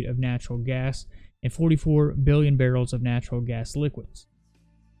cubic feet of natural gas and 44 billion barrels of natural gas liquids.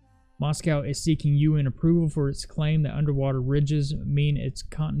 Moscow is seeking UN approval for its claim that underwater ridges mean its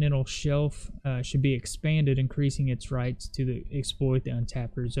continental shelf should be expanded, increasing its rights to exploit the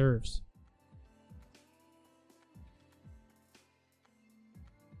untapped reserves.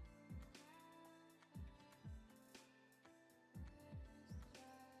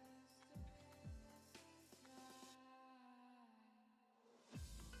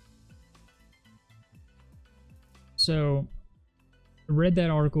 So, I read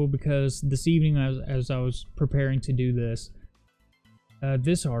that article because this evening, as I was preparing to do this,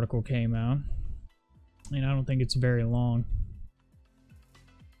 this article came out, and I don't think it's very long.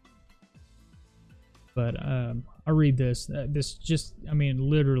 But I'll read this. This just,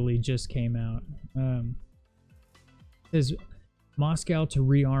 literally just came out. It says, Moscow to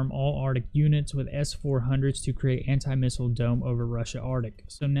rearm all Arctic units with S-400s to create anti-missile dome over Russia Arctic.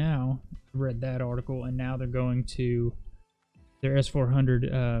 So now, I read that article, and now they're going to their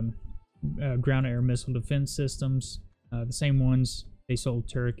S-400 ground-air missile defense systems, the same ones they sold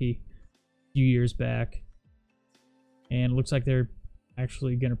Turkey a few years back. And it looks like they're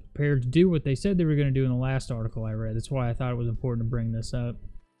actually going to prepare to do what they said they were going to do in the last article I read. That's why I thought it was important to bring this up.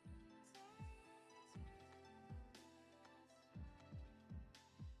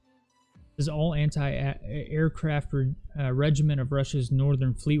 All anti-aircraft regiment of Russia's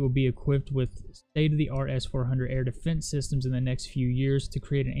Northern Fleet will be equipped with state-of-the-art S-400 air defense systems in the next few years to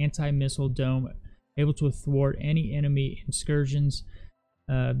create an anti-missile dome able to thwart any enemy incursions,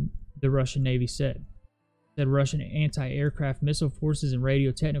 the Russian Navy said. That Russian anti-aircraft missile forces and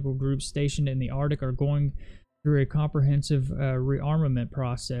radio technical groups stationed in the Arctic are going through a comprehensive rearmament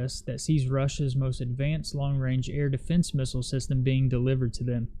process that sees Russia's most advanced long-range air defense missile system being delivered to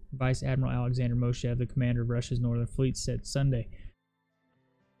them, Vice Admiral Alexander Moshev, the commander of Russia's Northern Fleet, said Sunday.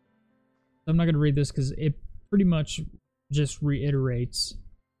 I'm not going to read this because it pretty much just reiterates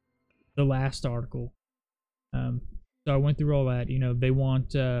the last article. So I went through all that. They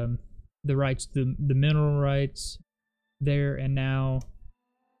want the rights, the mineral rights there, and now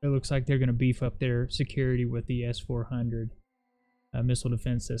it looks like they're going to beef up their security with the S-400 missile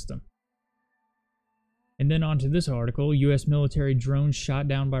defense system. And then on to this article, U.S. military drones shot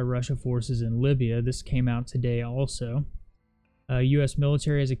down by Russia forces in Libya. This came out today also. U.S.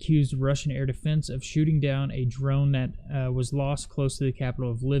 military has accused Russian air defense of shooting down a drone that was lost close to the capital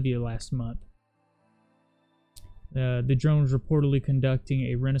of Libya last month. The drone was reportedly conducting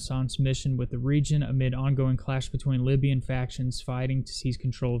a reconnaissance mission with the region amid ongoing clash between Libyan factions fighting to seize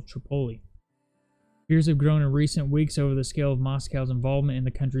control of Tripoli. Fears have grown in recent weeks over the scale of Moscow's involvement in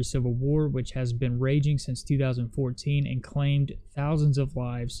the country's civil war, which has been raging since 2014 and claimed thousands of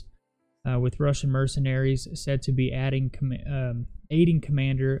lives, with Russian mercenaries said to be aiding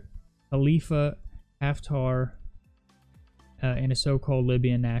Commander Khalifa Haftar and a so-called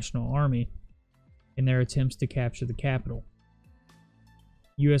Libyan National Army in their attempts to capture the capital.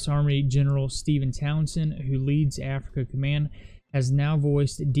 U.S. Army General Stephen Townsend, who leads Africa Command, has now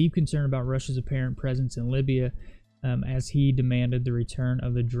voiced deep concern about Russia's apparent presence in Libya as he demanded the return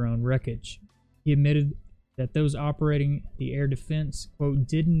of the drone wreckage. He admitted that those operating the air defense, quote,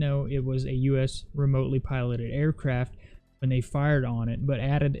 didn't know it was a U.S. remotely piloted aircraft, when they fired on it, but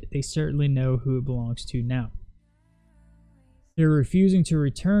added they certainly know who it belongs to now. They're refusing to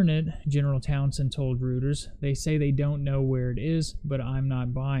return it, General Townsend told Reuters. They say they don't know where it is, but I'm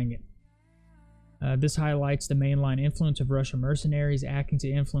not buying it. This highlights the mainline influence of Russian mercenaries acting to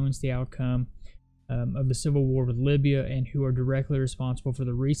influence the outcome of the civil war with Libya, and who are directly responsible for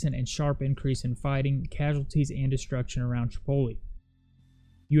the recent and sharp increase in fighting, casualties, and destruction around Tripoli.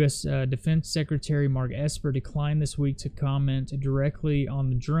 U.S. Defense Secretary Mark Esper declined this week to comment directly on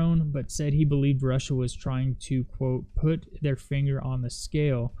the drone, but said he believed Russia was trying to, quote, put their finger on the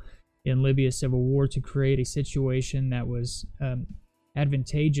scale in Libya's civil war to create a situation that was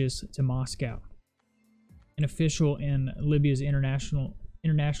advantageous to Moscow. An official in Libya's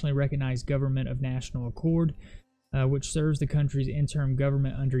internationally recognized Government of National Accord, which serves the country's interim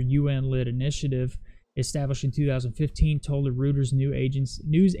government under UN-led initiative established in 2015, told the Reuters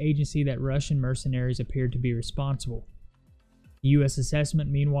news agency that Russian mercenaries appeared to be responsible. The U.S.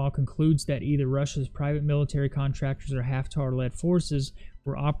 assessment, meanwhile, concludes that either Russia's private military contractors or Haftar-led forces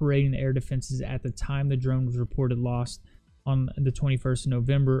were operating the air defenses at the time the drone was reported lost on the 21st of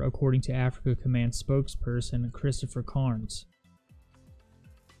November, according to Africa Command spokesperson Christopher Carnes.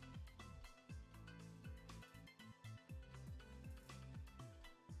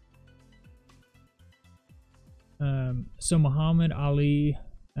 So Muhammad Ali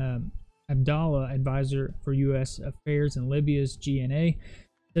Abdallah, advisor for U.S. Affairs in Libya's GNA,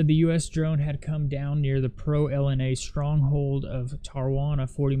 said the U.S. drone had come down near the pro-LNA stronghold of Tarwana,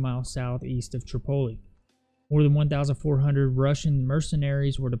 40 miles southeast of Tripoli. More than 1,400 Russian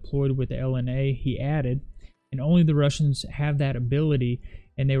mercenaries were deployed with the LNA, he added, and only the Russians have that ability,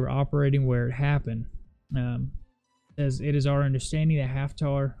 and they were operating where it happened. Says it is our understanding that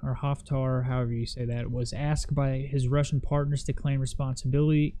Haftar, however you say that, was asked by his Russian partners to claim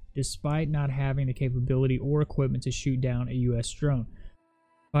responsibility despite not having the capability or equipment to shoot down a U.S. drone.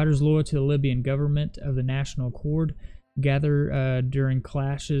 Fighters loyal to the Libyan government of the National Accord gather during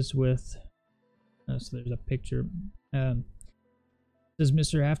clashes with... so there's a picture. Says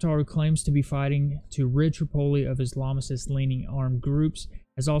Mr. Haftar, who claims to be fighting to rid Tripoli of Islamicist-leaning armed groups,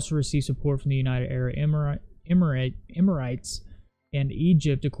 has also received support from the United Arab Emirates and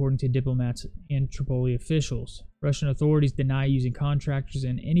Egypt, according to diplomats and Tripoli officials. Russian authorities deny using contractors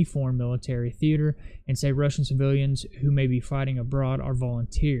in any foreign military theater and say Russian civilians who may be fighting abroad are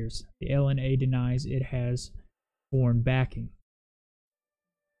volunteers. The LNA denies it has foreign backing.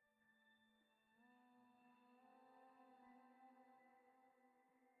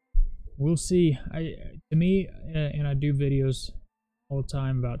 We'll see. To me, and I do videos all the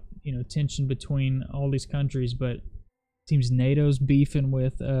time about, tension between all these countries, but it seems NATO's beefing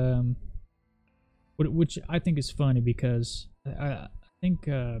with, which I think is funny because I think,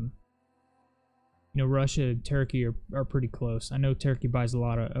 Russia and Turkey are pretty close. I know Turkey buys a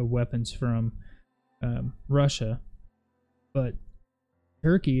lot of weapons from Russia, but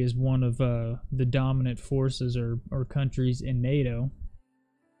Turkey is one of the dominant forces or countries in NATO.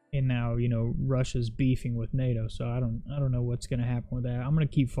 And now, Russia's beefing with NATO, so I don't know what's going to happen with that. I'm going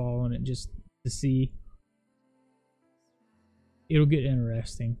to keep following it just to see. It'll get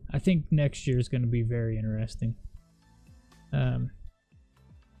interesting. I think next year is going to be very interesting.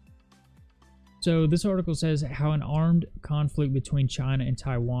 So this article says how an armed conflict between China and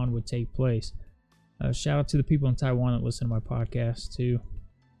Taiwan would take place. Shout out to the people in Taiwan that listen to my podcast, too.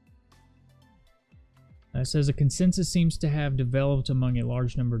 It says a consensus seems to have developed among a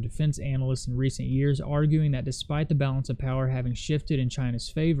large number of defense analysts in recent years, arguing that despite the balance of power having shifted in China's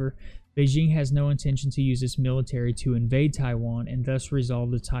favor, Beijing has no intention to use its military to invade Taiwan and thus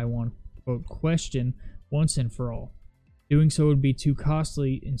resolve the Taiwan, quote, question once and for all. Doing so would be too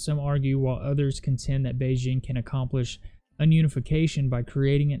costly, and some argue, while others contend that Beijing can accomplish ununification by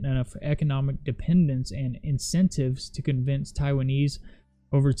creating enough economic dependence and incentives to convince Taiwanese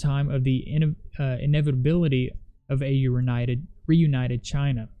over time of the inevitability of a reunited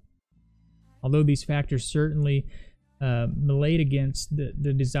China. Although these factors certainly milate against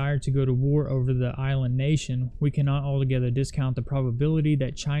the desire to go to war over the island nation, we cannot altogether discount the probability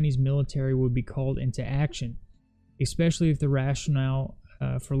that Chinese military would be called into action, especially if the rationale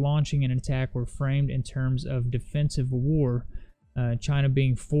for launching an attack were framed in terms of defensive war, China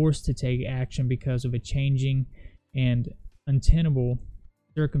being forced to take action because of a changing and untenable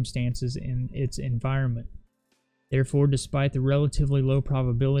circumstances in its environment. Therefore, despite the relatively low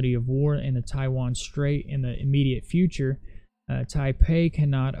probability of war in the Taiwan Strait in the immediate future, Taipei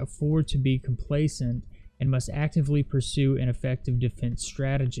cannot afford to be complacent and must actively pursue an effective defense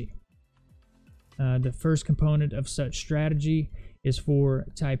strategy. The first component of such strategy is for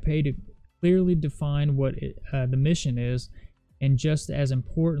Taipei clearly define what the mission is, and just as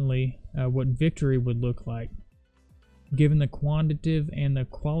importantly, what victory would look like. Given the quantitative and the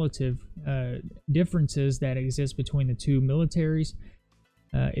qualitative differences that exist between the two militaries,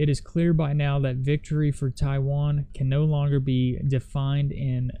 it is clear by now that victory for Taiwan can no longer be defined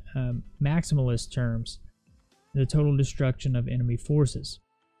in maximalist terms, the total destruction of enemy forces.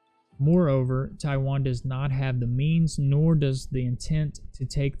 Moreover, Taiwan does not have the means nor does the intent to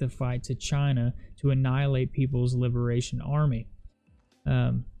take the fight to China to annihilate People's Liberation Army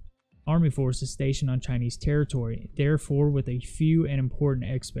forces stationed on Chinese territory. Therefore, with a few and important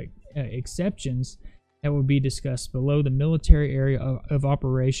exceptions that will be discussed below, the military area of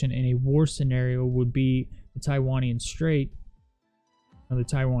operation in a war scenario would be the Taiwan Strait,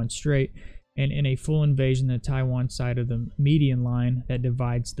 and in a full invasion, the Taiwan side of the median line that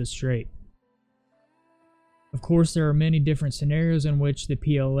divides the strait. Of course, there are many different scenarios in which the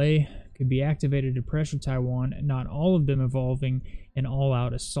PLA could be activated to pressure Taiwan, not all of them involving an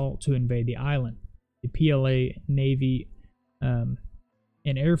all-out assault to invade the island. The PLA Navy and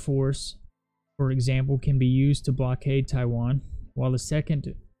Air Force, for example, can be used to blockade Taiwan, while the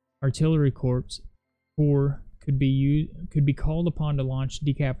 2nd Artillery Corps could be called upon to launch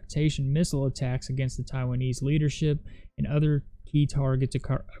decapitation missile attacks against the Taiwanese leadership and other key targets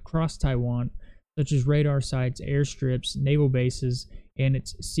across Taiwan, such as radar sites, airstrips, naval bases, and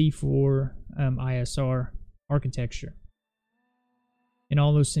its C4 ISR architecture. In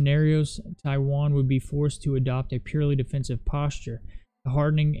all those scenarios, Taiwan would be forced to adopt a purely defensive posture. The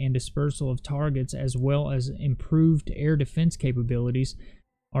hardening and dispersal of targets, as well as improved air defense capabilities,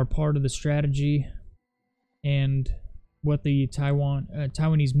 are part of the strategy and what the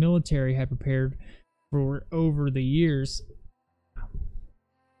Taiwanese military had prepared for over the years.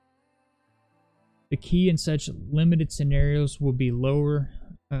 The key in such limited scenarios will be to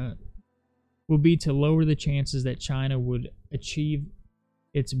lower the chances that China would achieve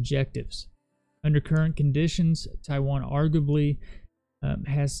its objectives. Under current conditions, Taiwan arguably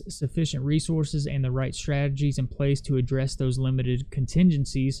has sufficient resources and the right strategies in place to address those limited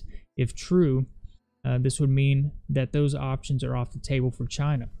contingencies. If true, this would mean that those options are off the table for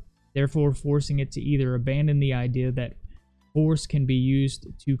China, therefore forcing it to either abandon the idea that force can be used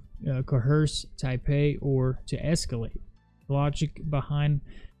to coerce Taipei or to escalate. The logic behind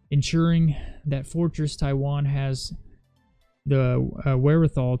ensuring that Fortress Taiwan has the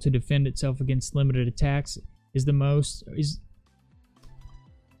wherewithal to defend itself against limited attacks is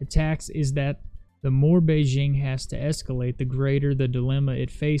that the more Beijing has to escalate, the greater the dilemma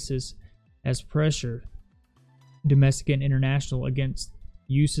it faces as pressure, domestic and international, against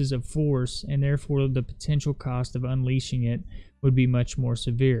uses of force, and therefore the potential cost of unleashing it would be much more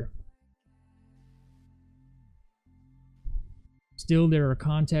severe. Still, there are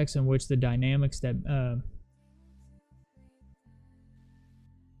contexts in which the dynamics that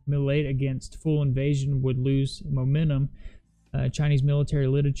militate against full invasion would lose momentum. Chinese military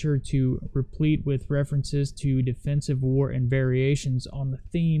literature to replete with references to defensive war and variations on the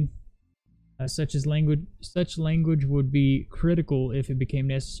theme. Such language would be critical if it became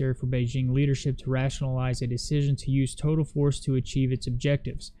necessary for Beijing leadership to rationalize a decision to use total force to achieve its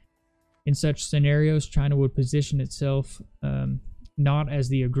objectives. In such scenarios, China would position itself not as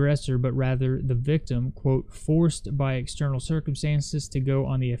the aggressor, but rather the victim, quote, forced by external circumstances to go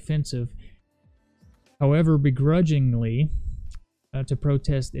on the offensive, however begrudgingly, to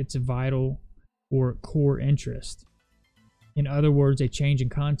protest its vital or core interest. In other words, a change in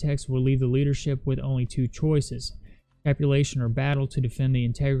context will leave the leadership with only two choices: capitulation or battle to defend the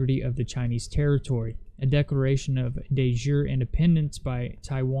integrity of the Chinese territory. A declaration of de jure independence by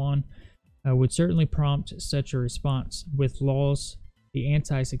Taiwan would certainly prompt such a response, with laws, the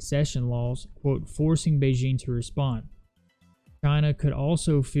anti-succession laws, quote, forcing Beijing to respond. China could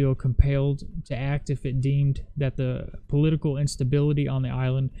also feel compelled to act if it deemed that the political instability on the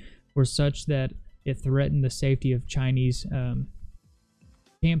island were such that it threatened the safety of Chinese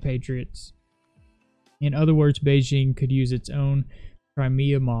camp patriots. In other words, Beijing could use its own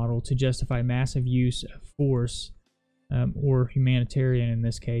Crimea model to justify massive use of force, or humanitarian in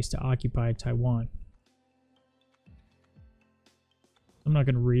this case, to occupy Taiwan. I'm not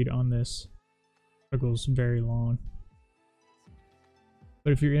going to read on this. The article is very long.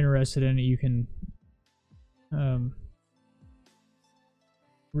 But if you're interested in it, you can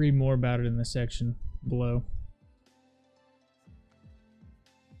read more about it in the section below.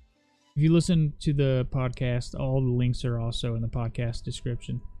 If you listen to the podcast, all the links are also in the podcast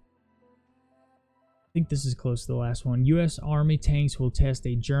description. I think this is close to the last one. U.S. Army tanks will test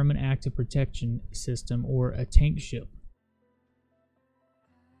a German active protection system, or a tank shield.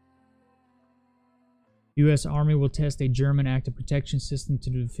 The U.S. Army will test a German active protection system to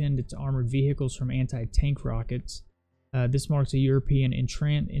defend its armored vehicles from anti-tank rockets. This marks a European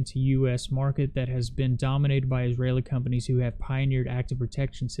entrant into U.S. market that has been dominated by Israeli companies who have pioneered active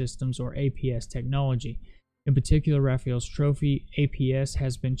protection systems, or APS technology. In particular, Rafael's Trophy APS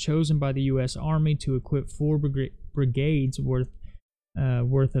has been chosen by the U.S. Army to equip 4 brigades worth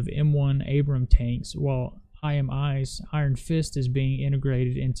of M1 Abrams tanks, while IMI's Iron Fist is being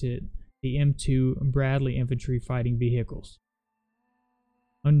integrated into the M2 Bradley infantry fighting vehicles.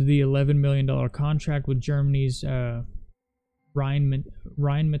 Under the $11 million contract with Germany's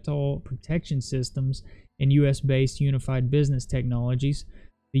Rheinmetall Protection Systems and U.S.-based Unified Business Technologies,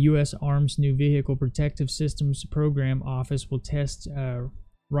 the U.S. Army's New Vehicle Protective Systems Program Office will test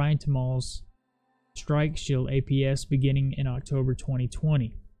Rheinmetall's Strike Shield APS beginning in October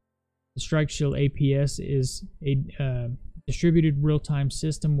 2020. The Strike Shield APS is a distributed real-time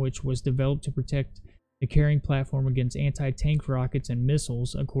system which was developed to protect the carrying platform against anti-tank rockets and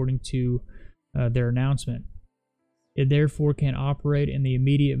missiles, according to their announcement. It therefore can operate in the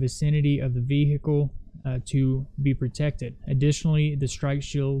immediate vicinity of the vehicle to be protected. Additionally, the Strike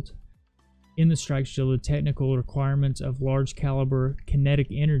Shield, the technical requirements of large caliber kinetic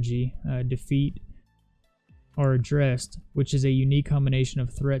energy defeat are addressed, which is a unique combination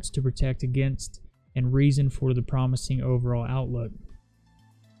of threats to protect against and reason for the promising overall outlook.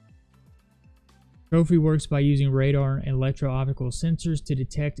 Trophy works by using radar and electro-optical sensors to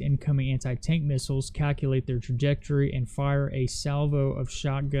detect incoming anti-tank missiles, calculate their trajectory, and fire a salvo of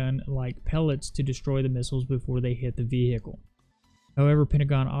shotgun-like pellets to destroy the missiles before they hit the vehicle. However,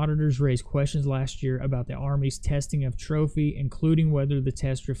 Pentagon auditors raised questions last year about the Army's testing of Trophy, including whether the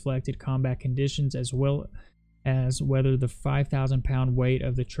test reflected combat conditions as well as whether the 5,000-pound weight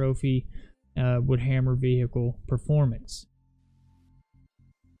of the Trophy would hammer vehicle performance.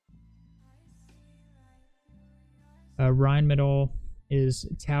 Rheinmetall is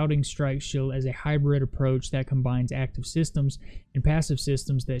touting Strike Shield as a hybrid approach that combines active systems and passive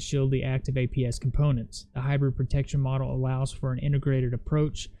systems that shield the active APS components. The hybrid protection model allows for an integrated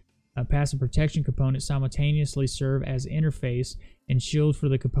approach. Passive protection components simultaneously serve as interface and shield for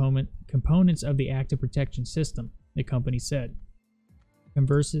the components of the active protection system, the company said.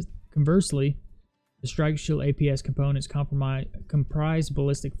 Conversely, the Strike Shield APS components comprise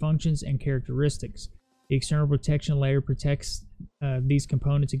ballistic functions and characteristics. The external protection layer protects these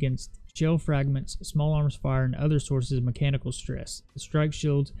components against shell fragments, small arms fire, and other sources of mechanical stress. The Strike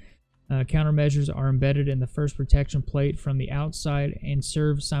Shield countermeasures are embedded in the first protection plate from the outside and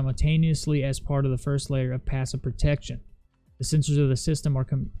serve simultaneously as part of the first layer of passive protection. The sensors of the system are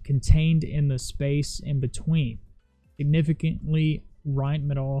contained in the space in between. Significantly,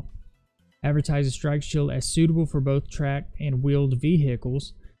 Rheinmetall advertises Strike Shield as suitable for both tracked and wheeled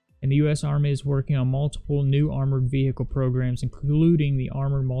vehicles, and the U.S. Army is working on multiple new armored vehicle programs, including the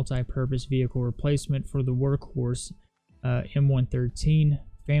Armored Multi-Purpose Vehicle Replacement for the Workhorse M113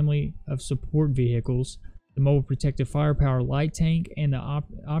 family of support vehicles, the Mobile Protective Firepower Light Tank, and the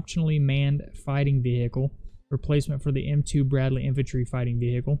optionally manned fighting vehicle replacement for the M2 Bradley infantry fighting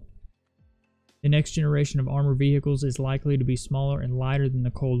vehicle. The next generation of armored vehicles is likely to be smaller and lighter than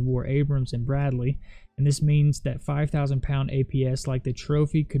the Cold War Abrams and Bradley, and this means that 5,000-pound APS like the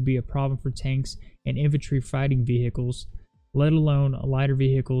Trophy could be a problem for tanks and infantry fighting vehicles, let alone lighter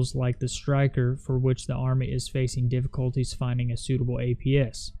vehicles like the Stryker, for which the Army is facing difficulties finding a suitable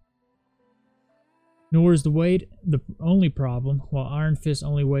APS. Nor is the weight the only problem. While Iron Fist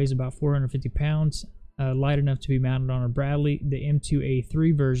only weighs about 450 pounds, light enough to be mounted on a Bradley, the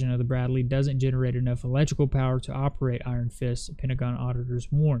M2A3 version of the Bradley doesn't generate enough electrical power to operate Iron Fist, Pentagon auditors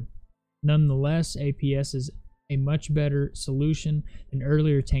warn. Nonetheless, APS is a much better solution than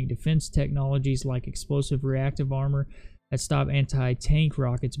earlier tank defense technologies like explosive reactive armor that stop anti-tank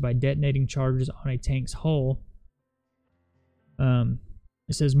rockets by detonating charges on a tank's hull.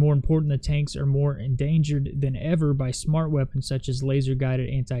 It says, more important, the tanks are more endangered than ever by smart weapons such as laser-guided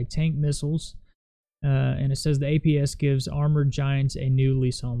anti-tank missiles. And it says the APS gives armored giants a new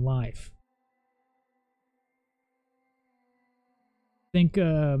lease on life. I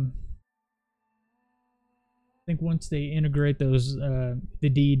think once they integrate those the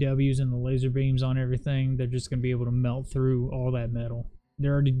DEWs and the laser beams on everything, they're just going to be able to melt through all that metal.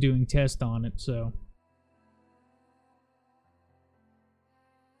 They're already doing tests on it, so.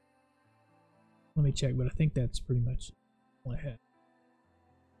 Let me check, but I think that's pretty much all I had.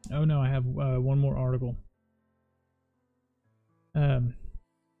 Oh no, I have one more article.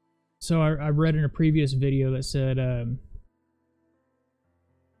 So I read in a previous video that said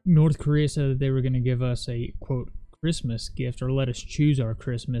North Korea said that they were going to give us a, quote, Christmas gift, or let us choose our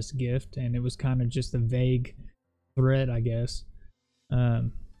Christmas gift, and it was kind of just a vague threat, I guess.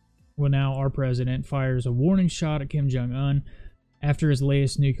 Well, now our president fires a warning shot at Kim Jong-un after his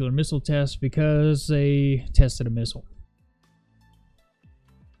latest nuclear missile test because they tested a missile.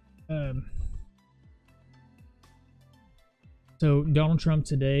 So Donald Trump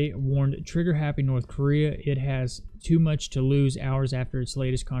today warned trigger-happy North Korea it has too much to lose hours after its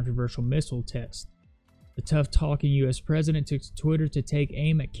latest controversial missile test. The tough-talking U.S. president took to Twitter to take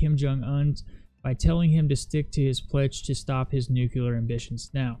aim at Kim Jong-un by telling him to stick to his pledge to stop his nuclear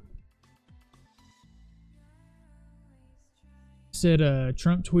ambitions now. Said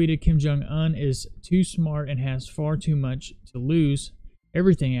Trump tweeted, Kim Jong-un is too smart and has far too much to lose,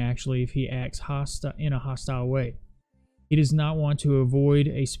 everything actually, if he acts in a hostile way. He does not want to avoid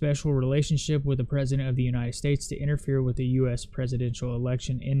a special relationship with the President of the United States to interfere with the U.S. presidential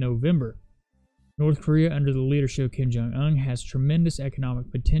election in November. North Korea, under the leadership of Kim Jong-un, has tremendous economic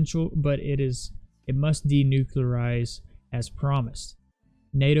potential, but it must denuclearize as promised.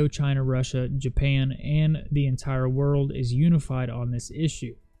 NATO, China, Russia, Japan, and the entire world is unified on this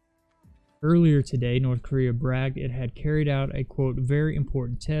issue. Earlier today, North Korea bragged it had carried out a, quote, very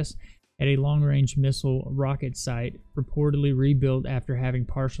important test at a long-range missile rocket site, reportedly rebuilt after having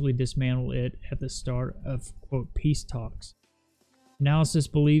partially dismantled it at the start of, quote, peace talks. Analysts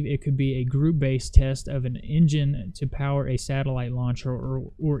believe it could be a group-based test of an engine to power a satellite launcher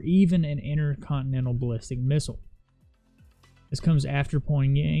or even an intercontinental ballistic missile. This comes after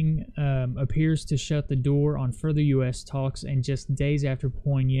Pyongyang appears to shut the door on further U.S. talks, and just days after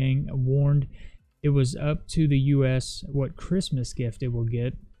Pyongyang warned it was up to the U.S. what Christmas gift it will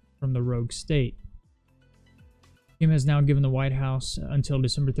get from the rogue state. Kim has now given the White House until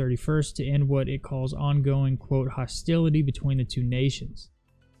December 31st to end what it calls ongoing, quote, hostility between the two nations.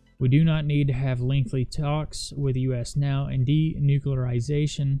 We do not need to have lengthy talks with the U.S. now, and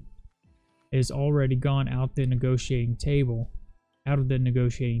denuclearization is already gone out of the negotiating table,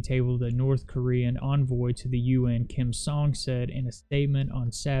 the North Korean envoy to the UN, Kim Song, said in a statement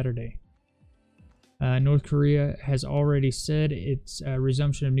on Saturday. North Korea has already said its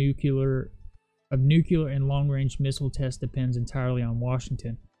resumption of nuclear and long-range missile tests depends entirely on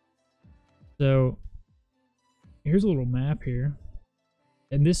Washington. So here's a little map here,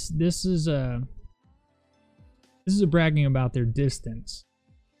 and this is a bragging about their distance.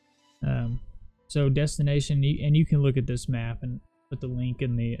 So destination, and you can look at this map and put the link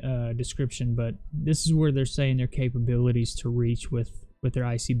in the description, but this is where they're saying their capabilities to reach with their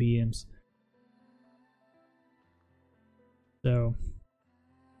ICBMs. So,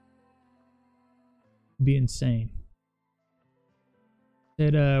 be insane.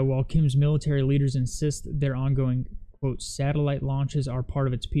 Said while Kim's military leaders insist their ongoing, quote, satellite launches are part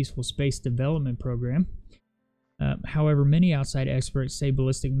of its peaceful space development program. However, many outside experts say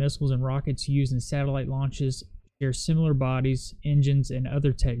ballistic missiles and rockets used in satellite launches share similar bodies, engines, and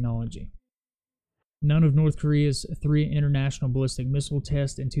other technology. None of North Korea's 3 international ballistic missile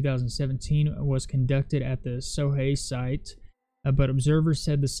tests in 2017 was conducted at the Sohae site, but observers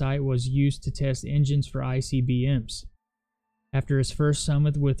said the site was used to test engines for ICBMs. After his first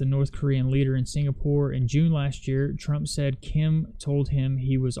summit with the North Korean leader in Singapore in June last year, Trump said Kim told him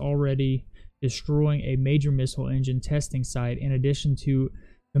he was already destroying a major missile engine testing site in addition to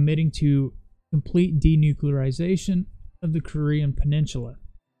committing to complete denuclearization of the Korean Peninsula.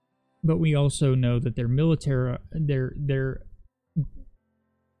 But we also know that they're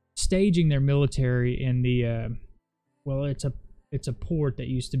staging their military in the it's a port that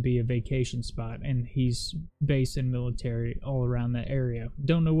used to be a vacation spot, and he's basing military all around that area.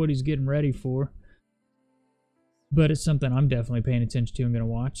 Don't know what he's getting ready for, but it's something I'm definitely paying attention to and going to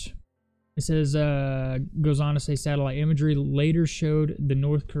watch. It says, goes on to say, satellite imagery later showed the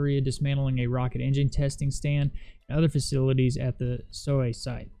North Korea dismantling a rocket engine testing stand and other facilities at the Sohae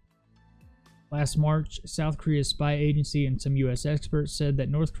site. Last March, South Korea's spy agency and some U.S. experts said that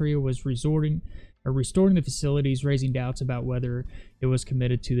North Korea was restoring the facilities, raising doubts about whether it was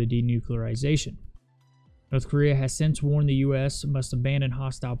committed to the denuclearization. North Korea has since warned the U.S. must abandon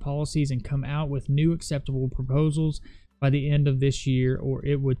hostile policies and come out with new acceptable proposals by the end of this year, or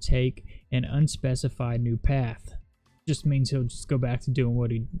it would take an unspecified new path. Just means he'll just go back to doing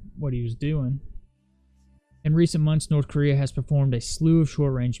what he was doing. In recent months, North Korea has performed a slew of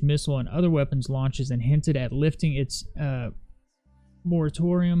short-range missile and other weapons launches and hinted at lifting its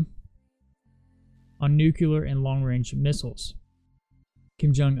moratorium on nuclear and long-range missiles.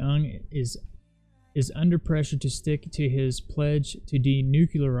 Kim Jong-un is under pressure to stick to his pledge to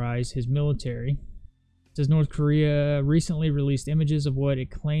denuclearize his military. It says North Korea recently released images of what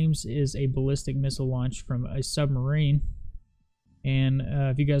it claims is a ballistic missile launch from a submarine. And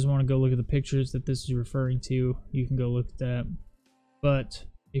if you guys want to go look at the pictures that this is referring to, you can go look at that. But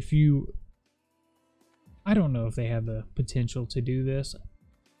if you... I don't know if they have the potential to do this.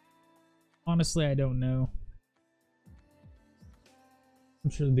 Honestly, I don't know. I'm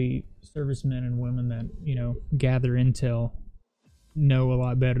sure the servicemen and women that, you know, gather intel know a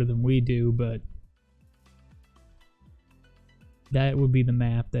lot better than we do, but that would be the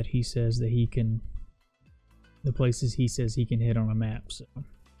map that he says that he can, the places he says he can hit on a map. So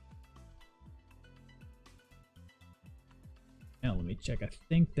now let me check. I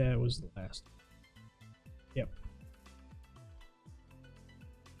think that was the last. Yep.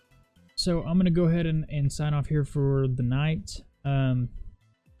 So I'm going to go ahead and sign off here for the night.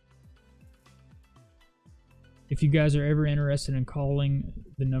 If you guys are ever interested in calling,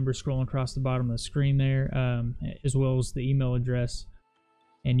 the number scrolling across the bottom of the screen there, as well as the email address,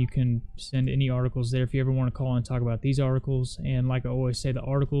 and you can send any articles there if you ever want to call and talk about these articles. And like I always say, the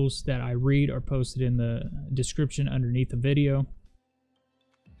articles that I read are posted in the description underneath the video.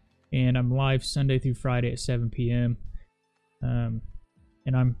 And I'm live Sunday through Friday at 7 p.m. And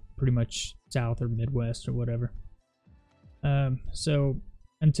I'm pretty much South or Midwest or whatever. So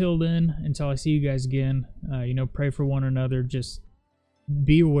until then, until I see you guys again, you know, pray for one another. Just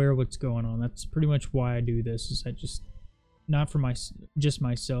be aware of what's going on. That's pretty much why I do this. Is I just, not for just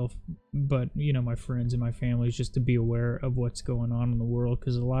myself, but you know, my friends and my family, is just to be aware of what's going on in the world.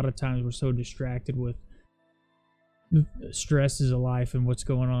 Because a lot of times we're so distracted with the stresses of life and what's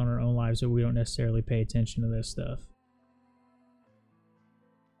going on in our own lives that we don't necessarily pay attention to this stuff.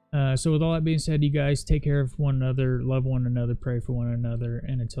 So with all that being said, you guys take care of one another, love one another, pray for one another,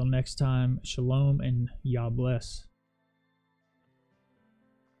 and until next time, shalom and Yah bless.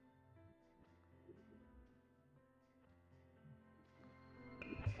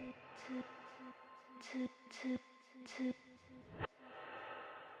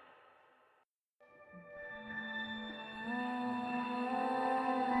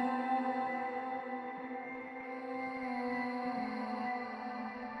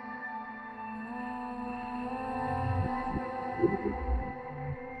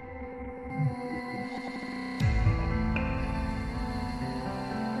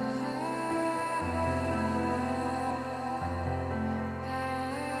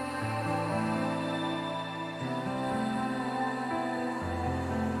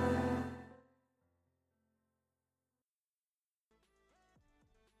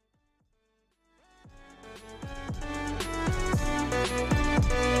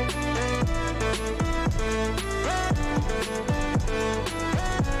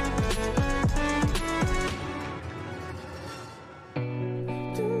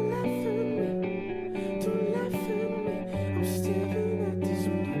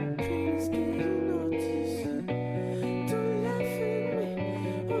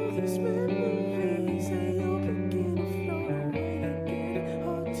 This man